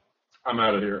said, I'm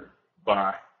out of here.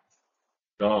 Bye.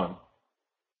 Gone.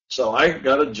 So I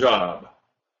got a job.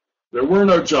 There were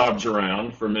no jobs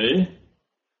around for me.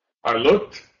 I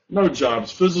looked, no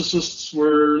jobs. Physicists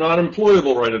were not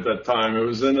employable right at that time. It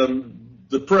was in a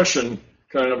depression,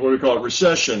 kind of what we call it,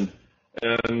 recession.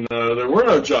 And there were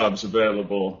no jobs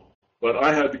available. But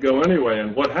I had to go anyway.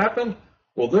 And what happened?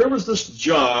 Well, there was this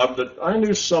job that I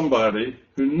knew somebody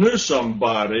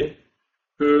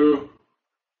who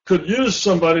could use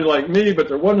somebody like me, but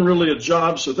there wasn't really a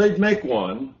job, so they'd make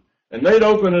one, and they'd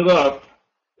open it up,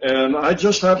 and I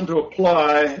just happened to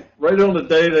apply right on the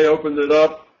day they opened it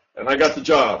up, and I got the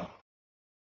job.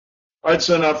 I'd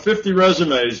sent out 50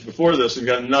 resumes before this and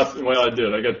got nothing. Well, I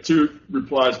did. I got 2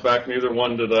 replies back, neither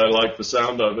one did I like the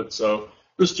sound of it, so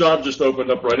this job just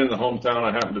opened up right in the hometown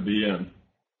I happened to be in.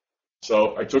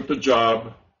 So I took the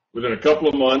job. Within a couple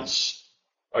of months,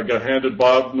 I got handed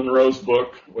Bob Monroe's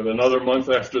book. With another month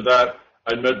after that,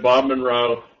 I'd met Bob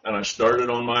Monroe, and I started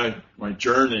on my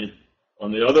journey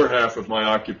on the other half of my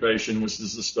occupation, which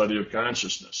is the study of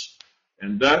consciousness.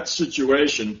 And that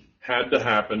situation had to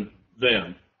happen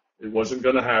then. It wasn't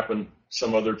going to happen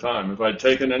some other time. If I'd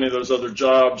taken any of those other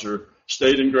jobs or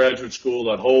stayed in graduate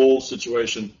school, that whole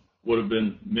situation would have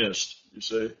been missed, you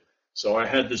see. So I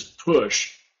had this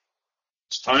push.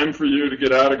 It's time for you to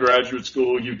get out of graduate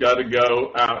school. You've got to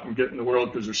go out and get in the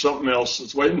world because there's something else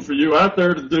that's waiting for you out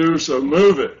there to do, so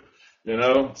move it,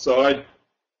 So I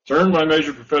turned my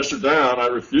major professor down. I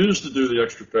refused to do the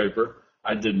extra paper.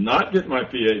 I did not get my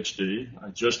PhD.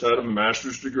 I just had a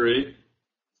master's degree.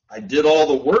 I did all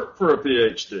the work for a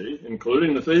PhD,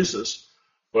 including the thesis,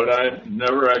 but I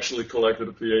never actually collected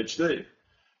a PhD.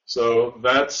 So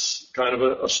that's kind of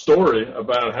a story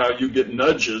about how you get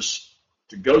nudges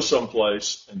to go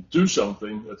someplace and do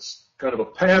something. That's kind of a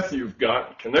path you've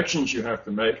got, connections you have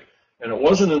to make, And it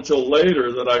wasn't until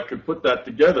later that I could put that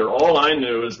together. All I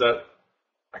knew is that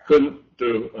I couldn't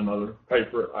do another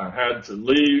paper. I had to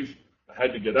leave. I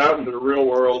had to get out into the real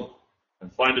world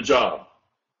and find a job.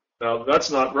 Now,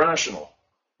 that's not rational.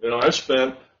 I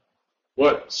spent,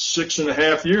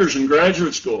 6.5 years in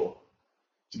graduate school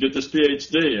to get this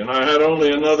PhD, and I had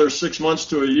only another 6 months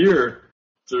to a year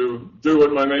to do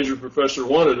what my major professor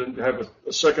wanted and have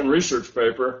a second research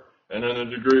paper, and then a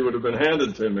degree would have been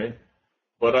handed to me.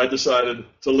 But I decided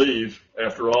to leave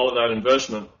after all of that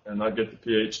investment and not get the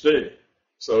PhD.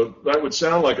 So that would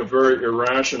sound like a very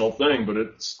irrational thing, but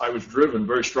I was driven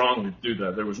very strongly to do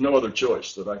that. There was no other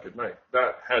choice that I could make.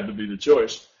 That had to be the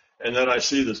choice. And then I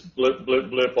see this blip,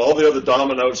 blip, blip. All the other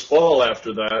dominoes fall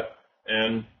after that,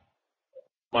 and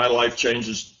my life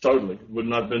changes totally. It would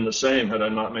not have been the same had I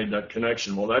not made that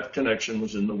connection. Well, that connection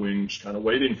was in the wings, kind of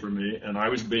waiting for me, and I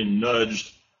was being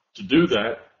nudged to do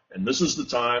that. And this is the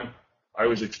time I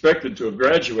was expected to have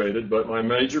graduated, but my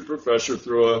major professor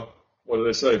threw a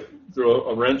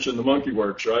wrench in the monkey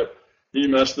works, right? He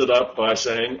messed it up by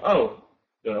saying, how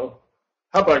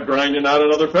about grinding out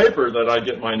another paper that I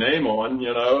get my name on,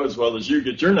 as well as you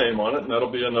get your name on it, and that'll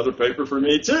be another paper for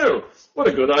me too. What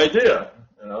a good idea,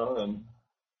 and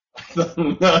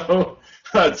no,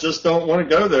 I just don't want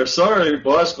to go there. Sorry,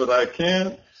 boss, but I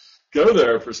can't go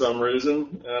there for some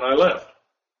reason, and I left.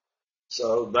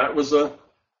 So that was a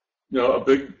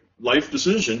big life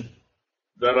decision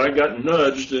that I got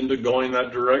nudged into going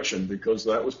that direction because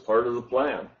that was part of the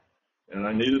plan. And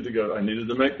I needed to go. I needed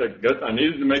to make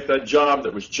that job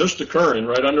that was just occurring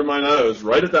right under my nose,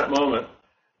 right at that moment.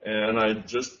 And I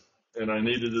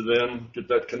needed to then get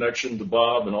that connection to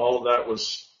Bob, and all of that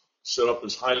was set up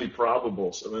as highly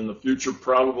probable. So in the future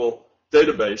probable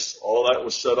database, all that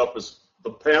was set up as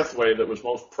the pathway that was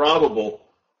most probable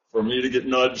for me to get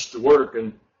nudged to work.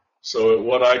 And so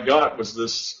what I got was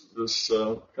this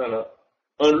kind of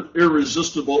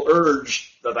irresistible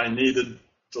urge that I needed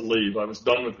to leave. I was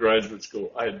done with graduate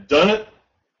school. I had done it,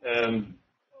 and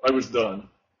I was done.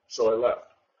 So I left.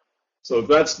 So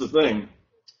that's the thing.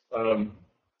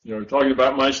 Talking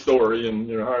about my story and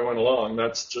how I went along,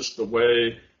 that's just the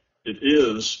way it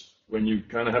is when you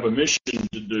kind of have a mission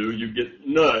to do. You get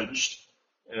nudged,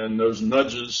 and those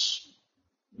nudges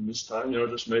this time,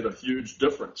 just made a huge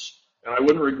difference. And I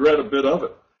wouldn't regret a bit of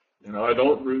it. I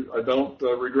don't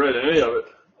regret any of it.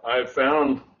 I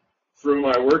found through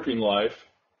my working life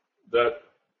that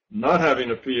not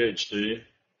having a PhD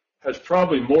has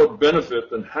probably more benefit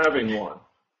than having one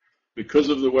because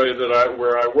of the way that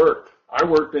where I worked. I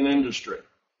worked in industry.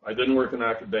 I didn't work in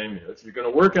academia. If you're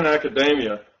going to work in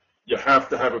academia, you have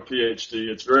to have a PhD.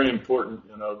 It's very important.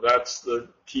 That's the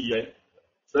key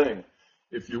thing.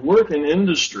 If you work in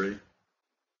industry,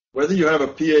 whether you have a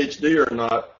PhD or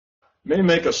not may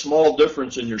make a small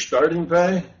difference in your starting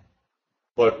pay,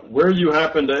 but where you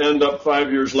happen to end up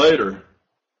 5 years later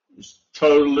is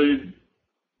totally,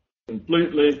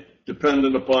 completely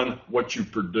dependent upon what you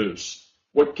produce.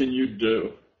 What can you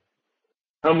do?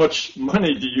 How much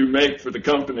money do you make for the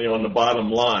company on the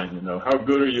bottom line? How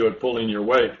good are you at pulling your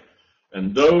weight?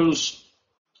 And those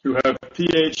who have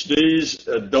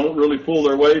PhDs don't really pull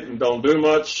their weight and don't do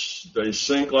much, they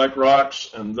sink like rocks.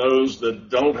 And those that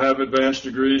don't have advanced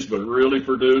degrees but really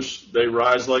produce, they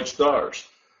rise like stars.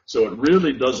 So it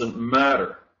really doesn't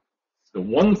matter. The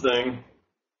one thing,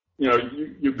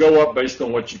 you go up based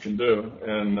on what you can do.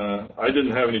 And I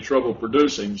didn't have any trouble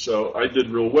producing, so I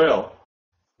did real well.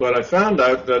 But I found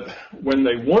out that when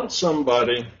they want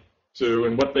somebody to,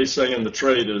 and what they say in the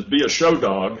trade is, be a show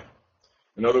dog.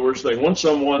 In other words, they want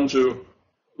someone to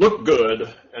look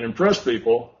good and impress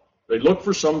people. They look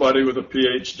for somebody with a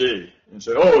PhD and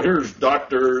say, oh, here's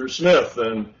Dr. Smith,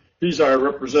 and he's our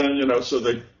representative, so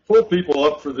they pull people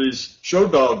up for these show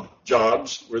dog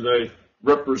jobs where they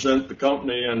represent the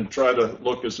company and try to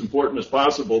look as important as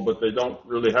possible, but they don't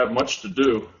really have much to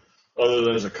do other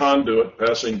than as a conduit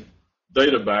passing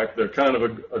data back. They're kind of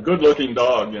a good-looking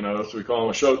dog, so we call them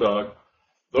a show dog.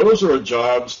 Those are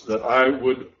jobs that I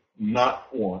would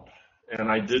not want, and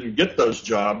I didn't get those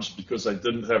jobs because I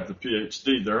didn't have the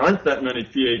PhD. There aren't that many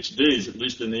PhDs, at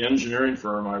least in the engineering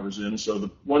firm I was in, so the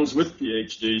ones with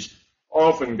PhDs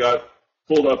often got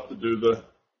pulled up to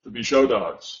be show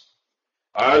dogs.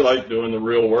 I like doing the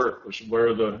real work, which is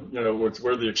where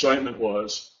the excitement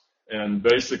was, and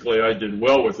basically I did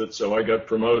well with it, so I got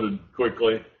promoted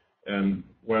quickly and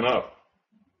went up.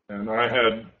 And I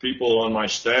had people on my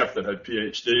staff that had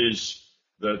PhDs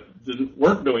that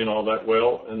weren't doing all that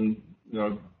well and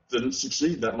didn't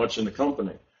succeed that much in the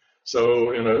company.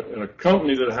 So in a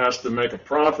company that has to make a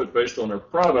profit based on their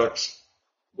products,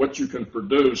 what you can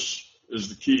produce is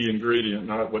the key ingredient,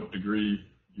 not what degree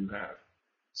you have.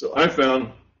 So I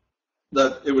found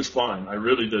that it was fine. I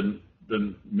really didn't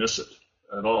miss it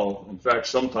at all. In fact,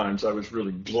 sometimes I was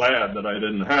really glad that I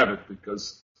didn't have it,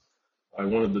 because I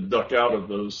wanted to duck out of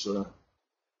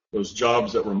those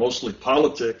jobs that were mostly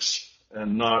politics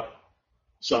and not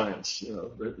science.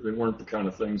 They weren't the kind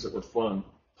of things that were fun.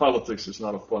 Politics is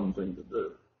not a fun thing to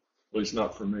do, at least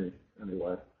not for me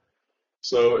anyway.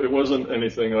 So it wasn't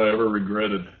anything I ever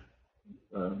regretted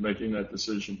making that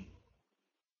decision.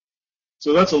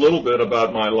 So that's a little bit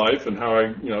about my life and how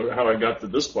I got to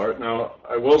this part. Now,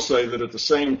 I will say that at the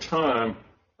same time,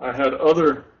 I had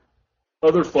other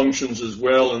functions as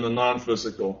well in the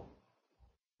non-physical.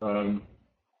 In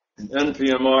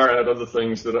NPMR, I had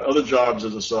other jobs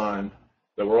as assigned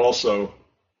that were also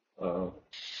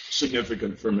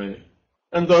significant for me.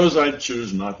 And those I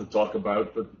choose not to talk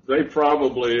about, but they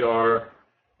probably are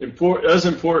as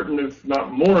important, if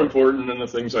not more important, than the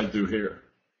things I do here.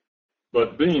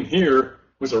 But being here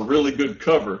was a really good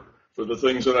cover for the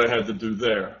things that I had to do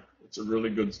there. It's a really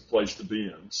good place to be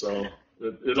in. So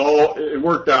it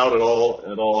worked out at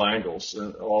all angles,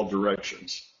 in all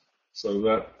directions. So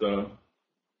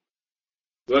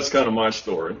that's kind of my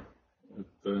story.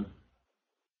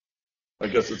 I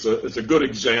guess it's a good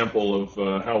example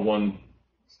of how one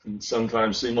can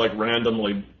sometimes seem like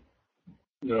randomly,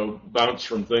 bounce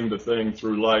from thing to thing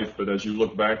through life, but as you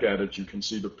look back at it, you can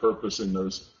see the purpose in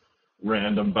those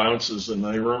random bounces, and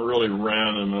they weren't really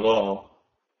random at all.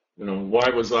 Why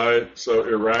was I so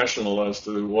irrational as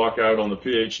to walk out on the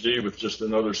PhD with just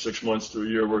another 6 months to a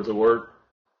year worth of work?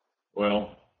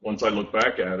 Well, once I look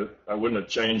back at it, I wouldn't have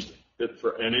changed it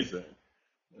for anything.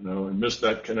 And missed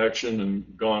that connection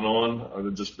and gone on, I'd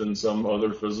have just been some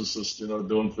other physicist,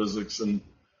 doing physics and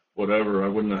whatever. I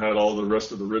wouldn't have had all the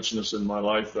rest of the richness in my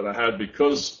life that I had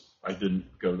because I didn't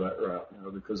go that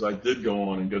route, because I did go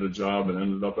on and get a job and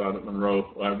ended up out at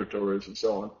Monroe Laboratories and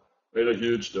so on. Made a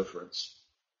huge difference.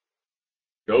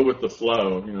 Go with the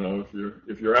flow.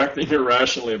 If you're acting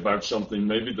irrationally about something,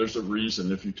 maybe there's a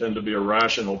reason. If you tend to be a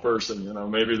rational person,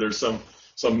 maybe there's some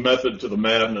method to the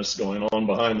madness going on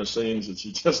behind the scenes that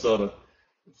you just ought to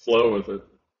flow with it.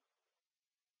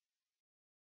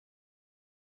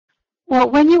 Well,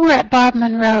 when you were at Bob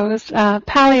Monroe's,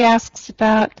 Pally asks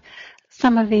about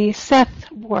some of the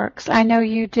Seth works. I know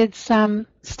you did some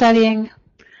studying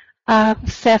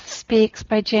of Seth Speaks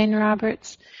by Jane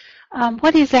Roberts.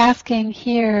 What he's asking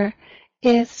here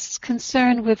is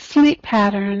concerned with sleep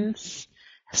patterns,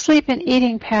 sleep and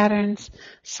eating patterns.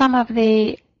 Some of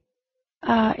the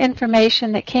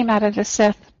information that came out of the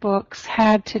Seth books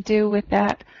had to do with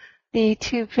that, the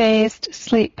two-phased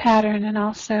sleep pattern, and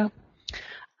also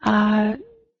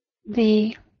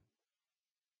the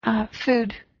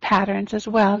food patterns as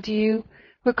well. Do you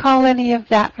recall any of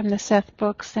that from the Seth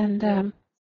books? And the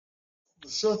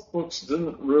Seth books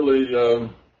didn't really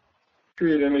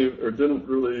create any, or didn't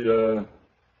really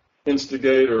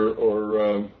instigate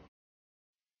or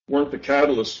weren't the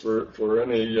catalyst for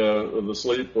any of the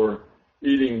sleep or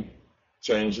eating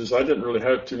changes. I didn't really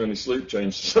have too many sleep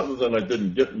changes other than I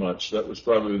didn't get much. That was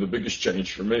probably the biggest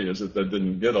change for me, is that I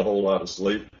didn't get a whole lot of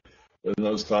sleep in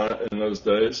those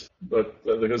days. But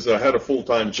because I had a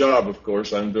full-time job, of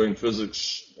course, I'm doing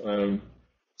physics. I'm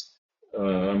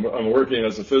working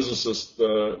as a physicist,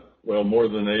 more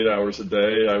than 8 hours a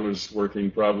day. I was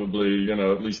working probably,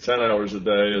 at least 10 hours a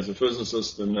day as a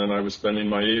physicist, and then I was spending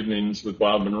my evenings with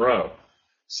Bob Monroe.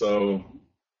 So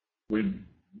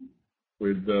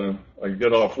I'd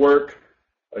get off work,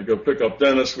 I'd go pick up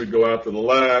Dennis, we'd go out to the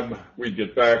lab, we'd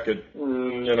get back at,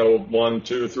 1,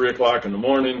 2, 3 o'clock in the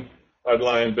morning. I'd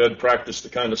lie in bed, practice the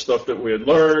kind of stuff that we had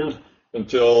learned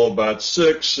until about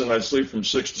 6, and I'd sleep from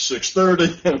 6 to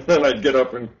 6:30, and then I'd get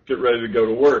up and get ready to go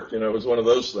to work. It was one of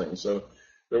those things. So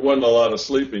there wasn't a lot of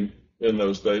sleeping in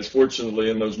those days. Fortunately,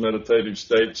 in those meditative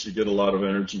states, you get a lot of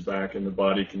energy back, and the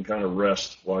body can kind of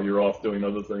rest while you're off doing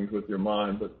other things with your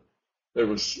mind. But it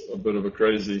was a bit of a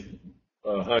crazy,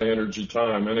 high-energy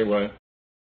time anyway.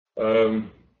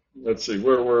 Let's see,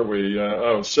 where were we?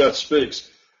 Seth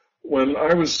Speaks. When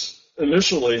I was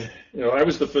initially, I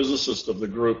was the physicist of the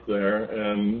group there,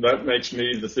 and that makes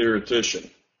me the theoretician.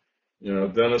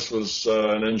 Dennis was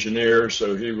an engineer,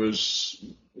 so he was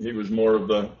more of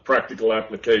the practical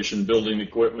application, building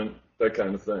equipment, that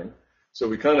kind of thing. So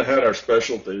we kind of had our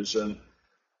specialties, and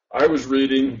I was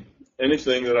reading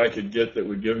anything that I could get that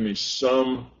would give me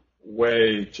some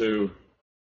way to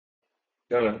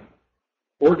kind of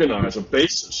organize a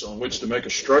basis on which to make a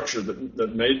structure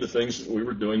that made the things that we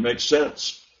were doing make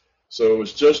sense. So it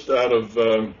was just out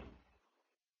of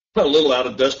a little out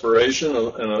of desperation and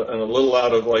a little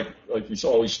out of like you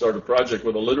always start a project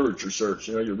with a literature search.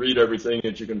 You know, you read everything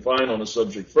that you can find on a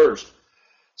subject first.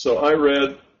 So I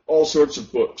read all sorts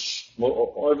of books,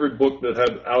 every book that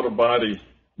had out of body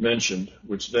mentioned,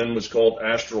 which then was called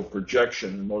astral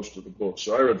projection in most of the books.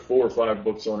 So I read 4 or 5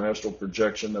 books on astral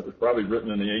projection that was probably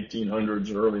written in the 1800s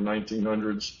and early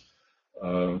 1900s.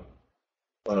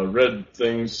 Read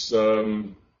things,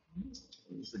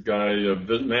 the guy,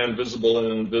 Man Visible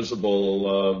and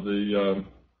Invisible,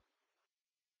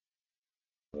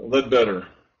 Ledbetter,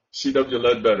 C.W.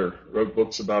 Ledbetter wrote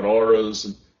books about auras.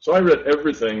 And so I read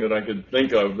everything that I could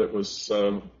think of that was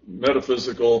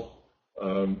metaphysical,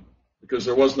 because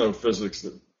there was no physics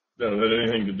that had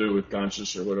anything to do with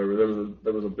conscious or whatever.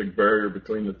 There was a big barrier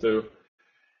between the two.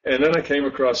 And then I came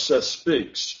across Seth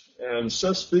Speaks. And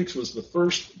Seth Speaks was the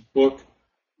first book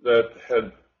that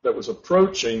was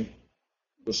approaching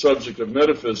the subject of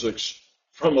metaphysics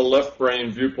from a left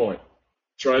brain viewpoint,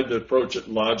 tried to approach it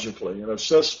logically. You know,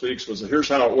 Seth Speaks was, here's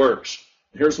how it works,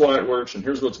 here's why it works, and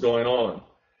here's what's going on.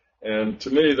 And to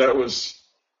me, that was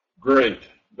great.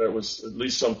 That was at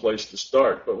least some place to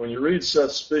start. But when you read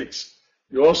Seth Speaks,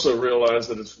 you also realize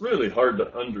that it's really hard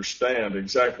to understand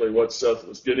exactly what Seth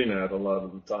was getting at a lot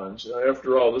of the times. You know,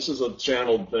 after all, this is a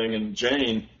channeled thing, and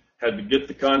Jane had to get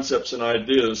the concepts and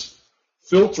ideas,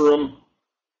 filter them,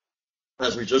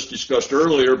 as we just discussed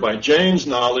earlier, by Jane's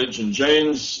knowledge and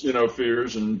Jane's,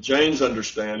 fears and Jane's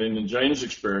understanding and Jane's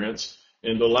experience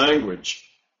into language.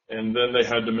 And then they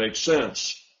had to make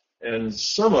sense. And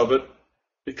some of it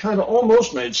kind of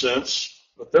almost made sense,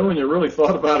 but then when you really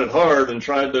thought about it hard and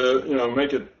tried to,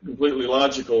 make it completely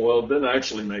logical, well, it didn't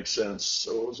actually make sense.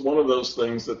 So it was one of those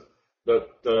things that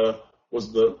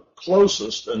was the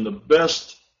closest and the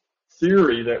best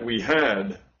theory that we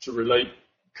had to relate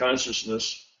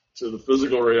consciousness to the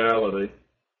physical reality,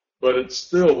 but it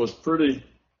still was pretty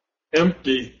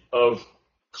empty of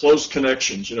close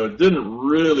connections. It didn't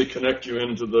really connect you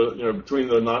into the, between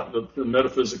the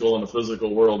metaphysical and the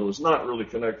physical world. It was not really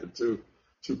connected too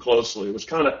closely. It was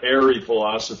kind of airy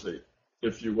philosophy,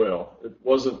 if you will. It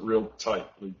wasn't real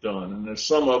tightly done, and there's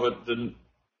some of it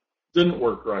didn't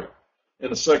work right.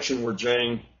 In a section where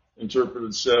Jane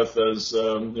interpreted Seth as,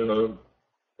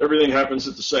 everything happens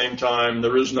at the same time,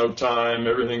 there is no time,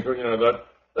 everything, that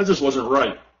just wasn't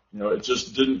right. It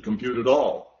just didn't compute at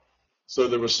all. So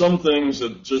there were some things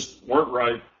that just weren't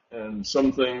right, and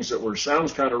some things that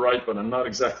sounds kind of right, but I'm not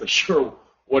exactly sure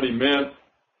what he meant,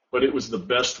 but it was the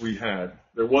best we had.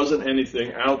 There wasn't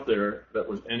anything out there that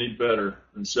was any better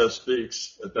than Seth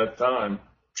Speaks at that time,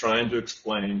 trying to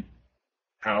explain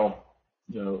how,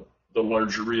 the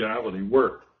larger reality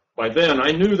worked. By then,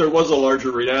 I knew there was a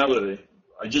larger reality.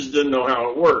 I just didn't know how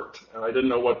it worked, and I didn't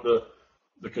know what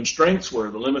the constraints were,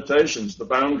 the limitations, the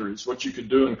boundaries, what you could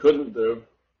do and couldn't do.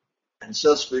 And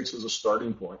Seth Speaks was a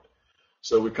starting point.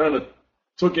 So we kind of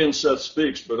took in Seth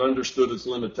Speaks, but understood its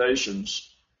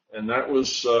limitations. And that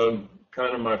was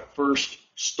kind of my first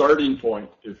starting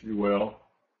point, if you will,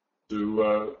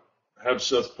 to have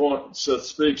Seth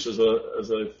Speaks as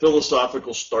a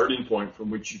philosophical starting point from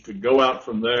which you could go out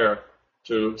from there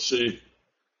to see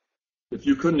if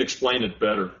you couldn't explain it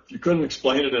better, if you couldn't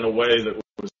explain it in a way that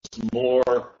was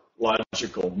more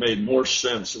logical, made more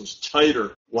sense, it was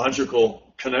tighter,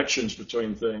 logical connections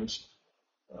between things.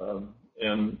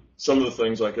 And some of the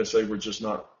things, like I say, were just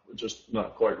not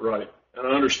quite right. And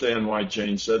I understand why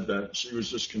Jane said that. She was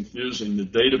just confusing the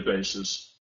databases.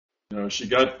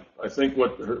 I think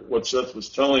what Seth was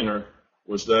telling her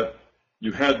was that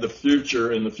you had the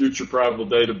future in the future probable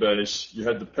database, you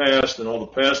had the past in all the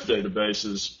past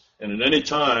databases, and at any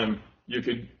time you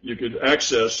could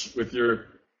access with your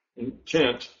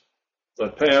intent the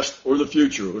past or the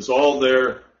future. It was all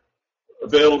there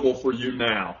available for you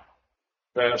now,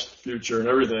 past, future, and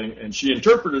everything. And she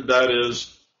interpreted that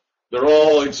as they're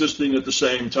all existing at the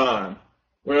same time.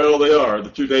 Well, they are. The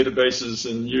two databases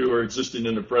and you are existing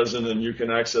in the present, and you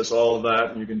can access all of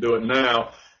that, and you can do it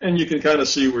now. And you can kind of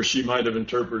see where she might have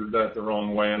interpreted that the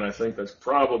wrong way, and I think that's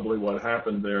probably what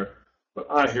happened there. But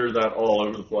I hear that all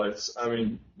over the place. I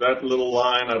mean, that little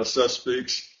line out of Seth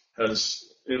Speaks has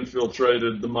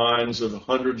infiltrated the minds of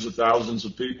hundreds of thousands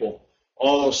of people,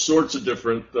 all sorts of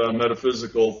different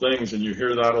metaphysical things, and you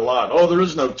hear that a lot. Oh, there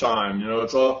is no time,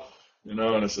 it's all,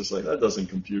 and it's just like, that doesn't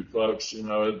compute, folks,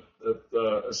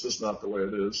 it's just not the way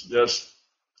it is. Yes,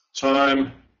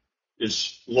 time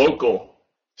is local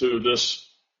to this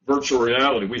virtual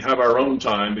reality. We have our own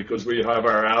time because we have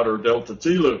our outer delta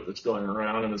T loop that's going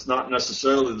around, and it's not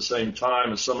necessarily the same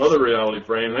time as some other reality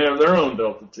frame. They have their own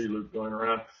delta T loop going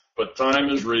around, but time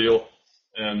is real,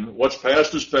 And what's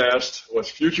past is past. What's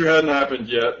future hadn't happened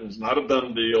yet. It's not a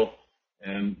done deal.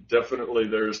 And definitely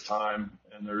there is time,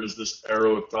 and there is this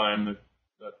arrow of time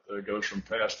that goes from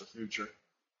past to future.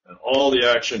 And all the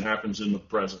action happens in the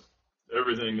present.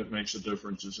 Everything that makes a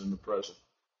difference is in the present.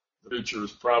 The future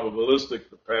is probabilistic.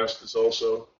 The past is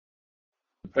also.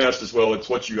 The past as well, it's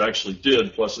what you actually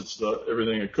did, plus it's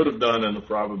everything it could have done and the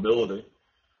probability.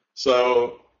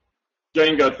 So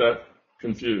Jane got that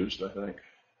confused, I think.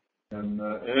 And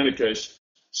in any case,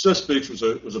 Seth Speaks was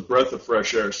a breath of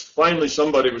fresh air. Finally,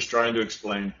 somebody was trying to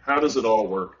explain, how does it all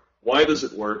work? Why does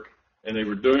it work? And they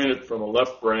were doing it from a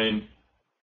left brain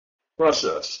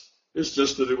process. It's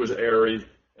just that it was airy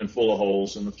and full of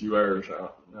holes and a few errors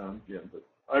out now and again. But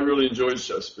I really enjoyed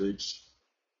Seth Speaks.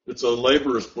 It's a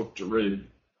laborious book to read.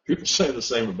 People say the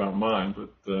same about mine,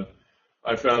 but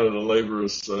I found it a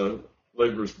laborious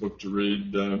book to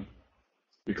read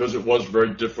because it was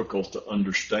very difficult to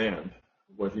understand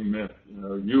what he meant.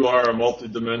 You are a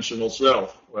multidimensional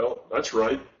self. Well, that's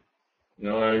right.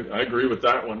 I agree with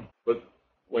that one. But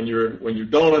when you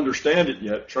don't understand it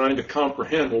yet, trying to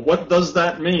comprehend, well, what does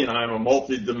that mean? I'm a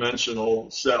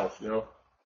multidimensional self.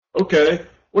 Okay.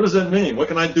 What does that mean? What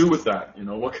can I do with that?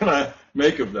 What can I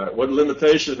make of that? What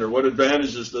limitation or what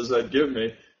advantages does that give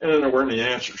me? And then there weren't any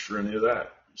answers for any of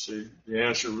that. You see, the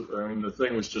answer, the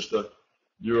thing was just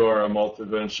you are a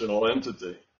multidimensional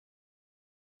entity.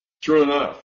 True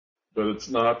enough, but it's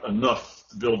not enough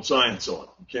to build science on.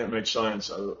 You can't make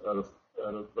science out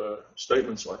of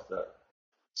statements like that.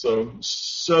 So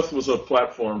Seth was a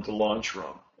platform to launch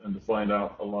from and to find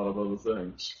out a lot of other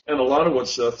things. And a lot of what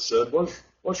Seth said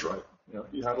was right.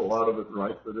 He had a lot of it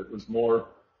right, but it was more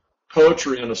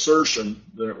poetry and assertion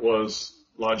than it was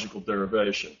logical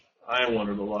derivation. I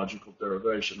wanted a logical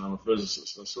derivation. I'm a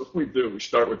physicist. That's what we do. We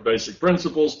start with basic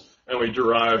principles, and we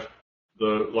derive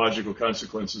the logical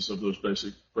consequences of those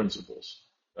basic principles.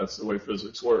 That's the way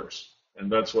physics works. And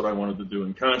that's what I wanted to do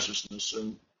in consciousness.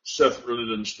 And Seth really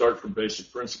didn't start from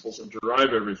basic principles and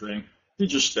derive everything. He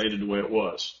just stated the way it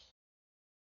was.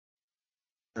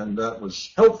 And that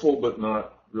was helpful, but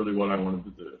not really what I wanted to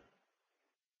do.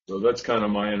 So that's kind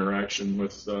of my interaction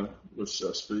with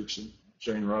Seth Speaks and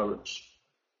Jane Roberts.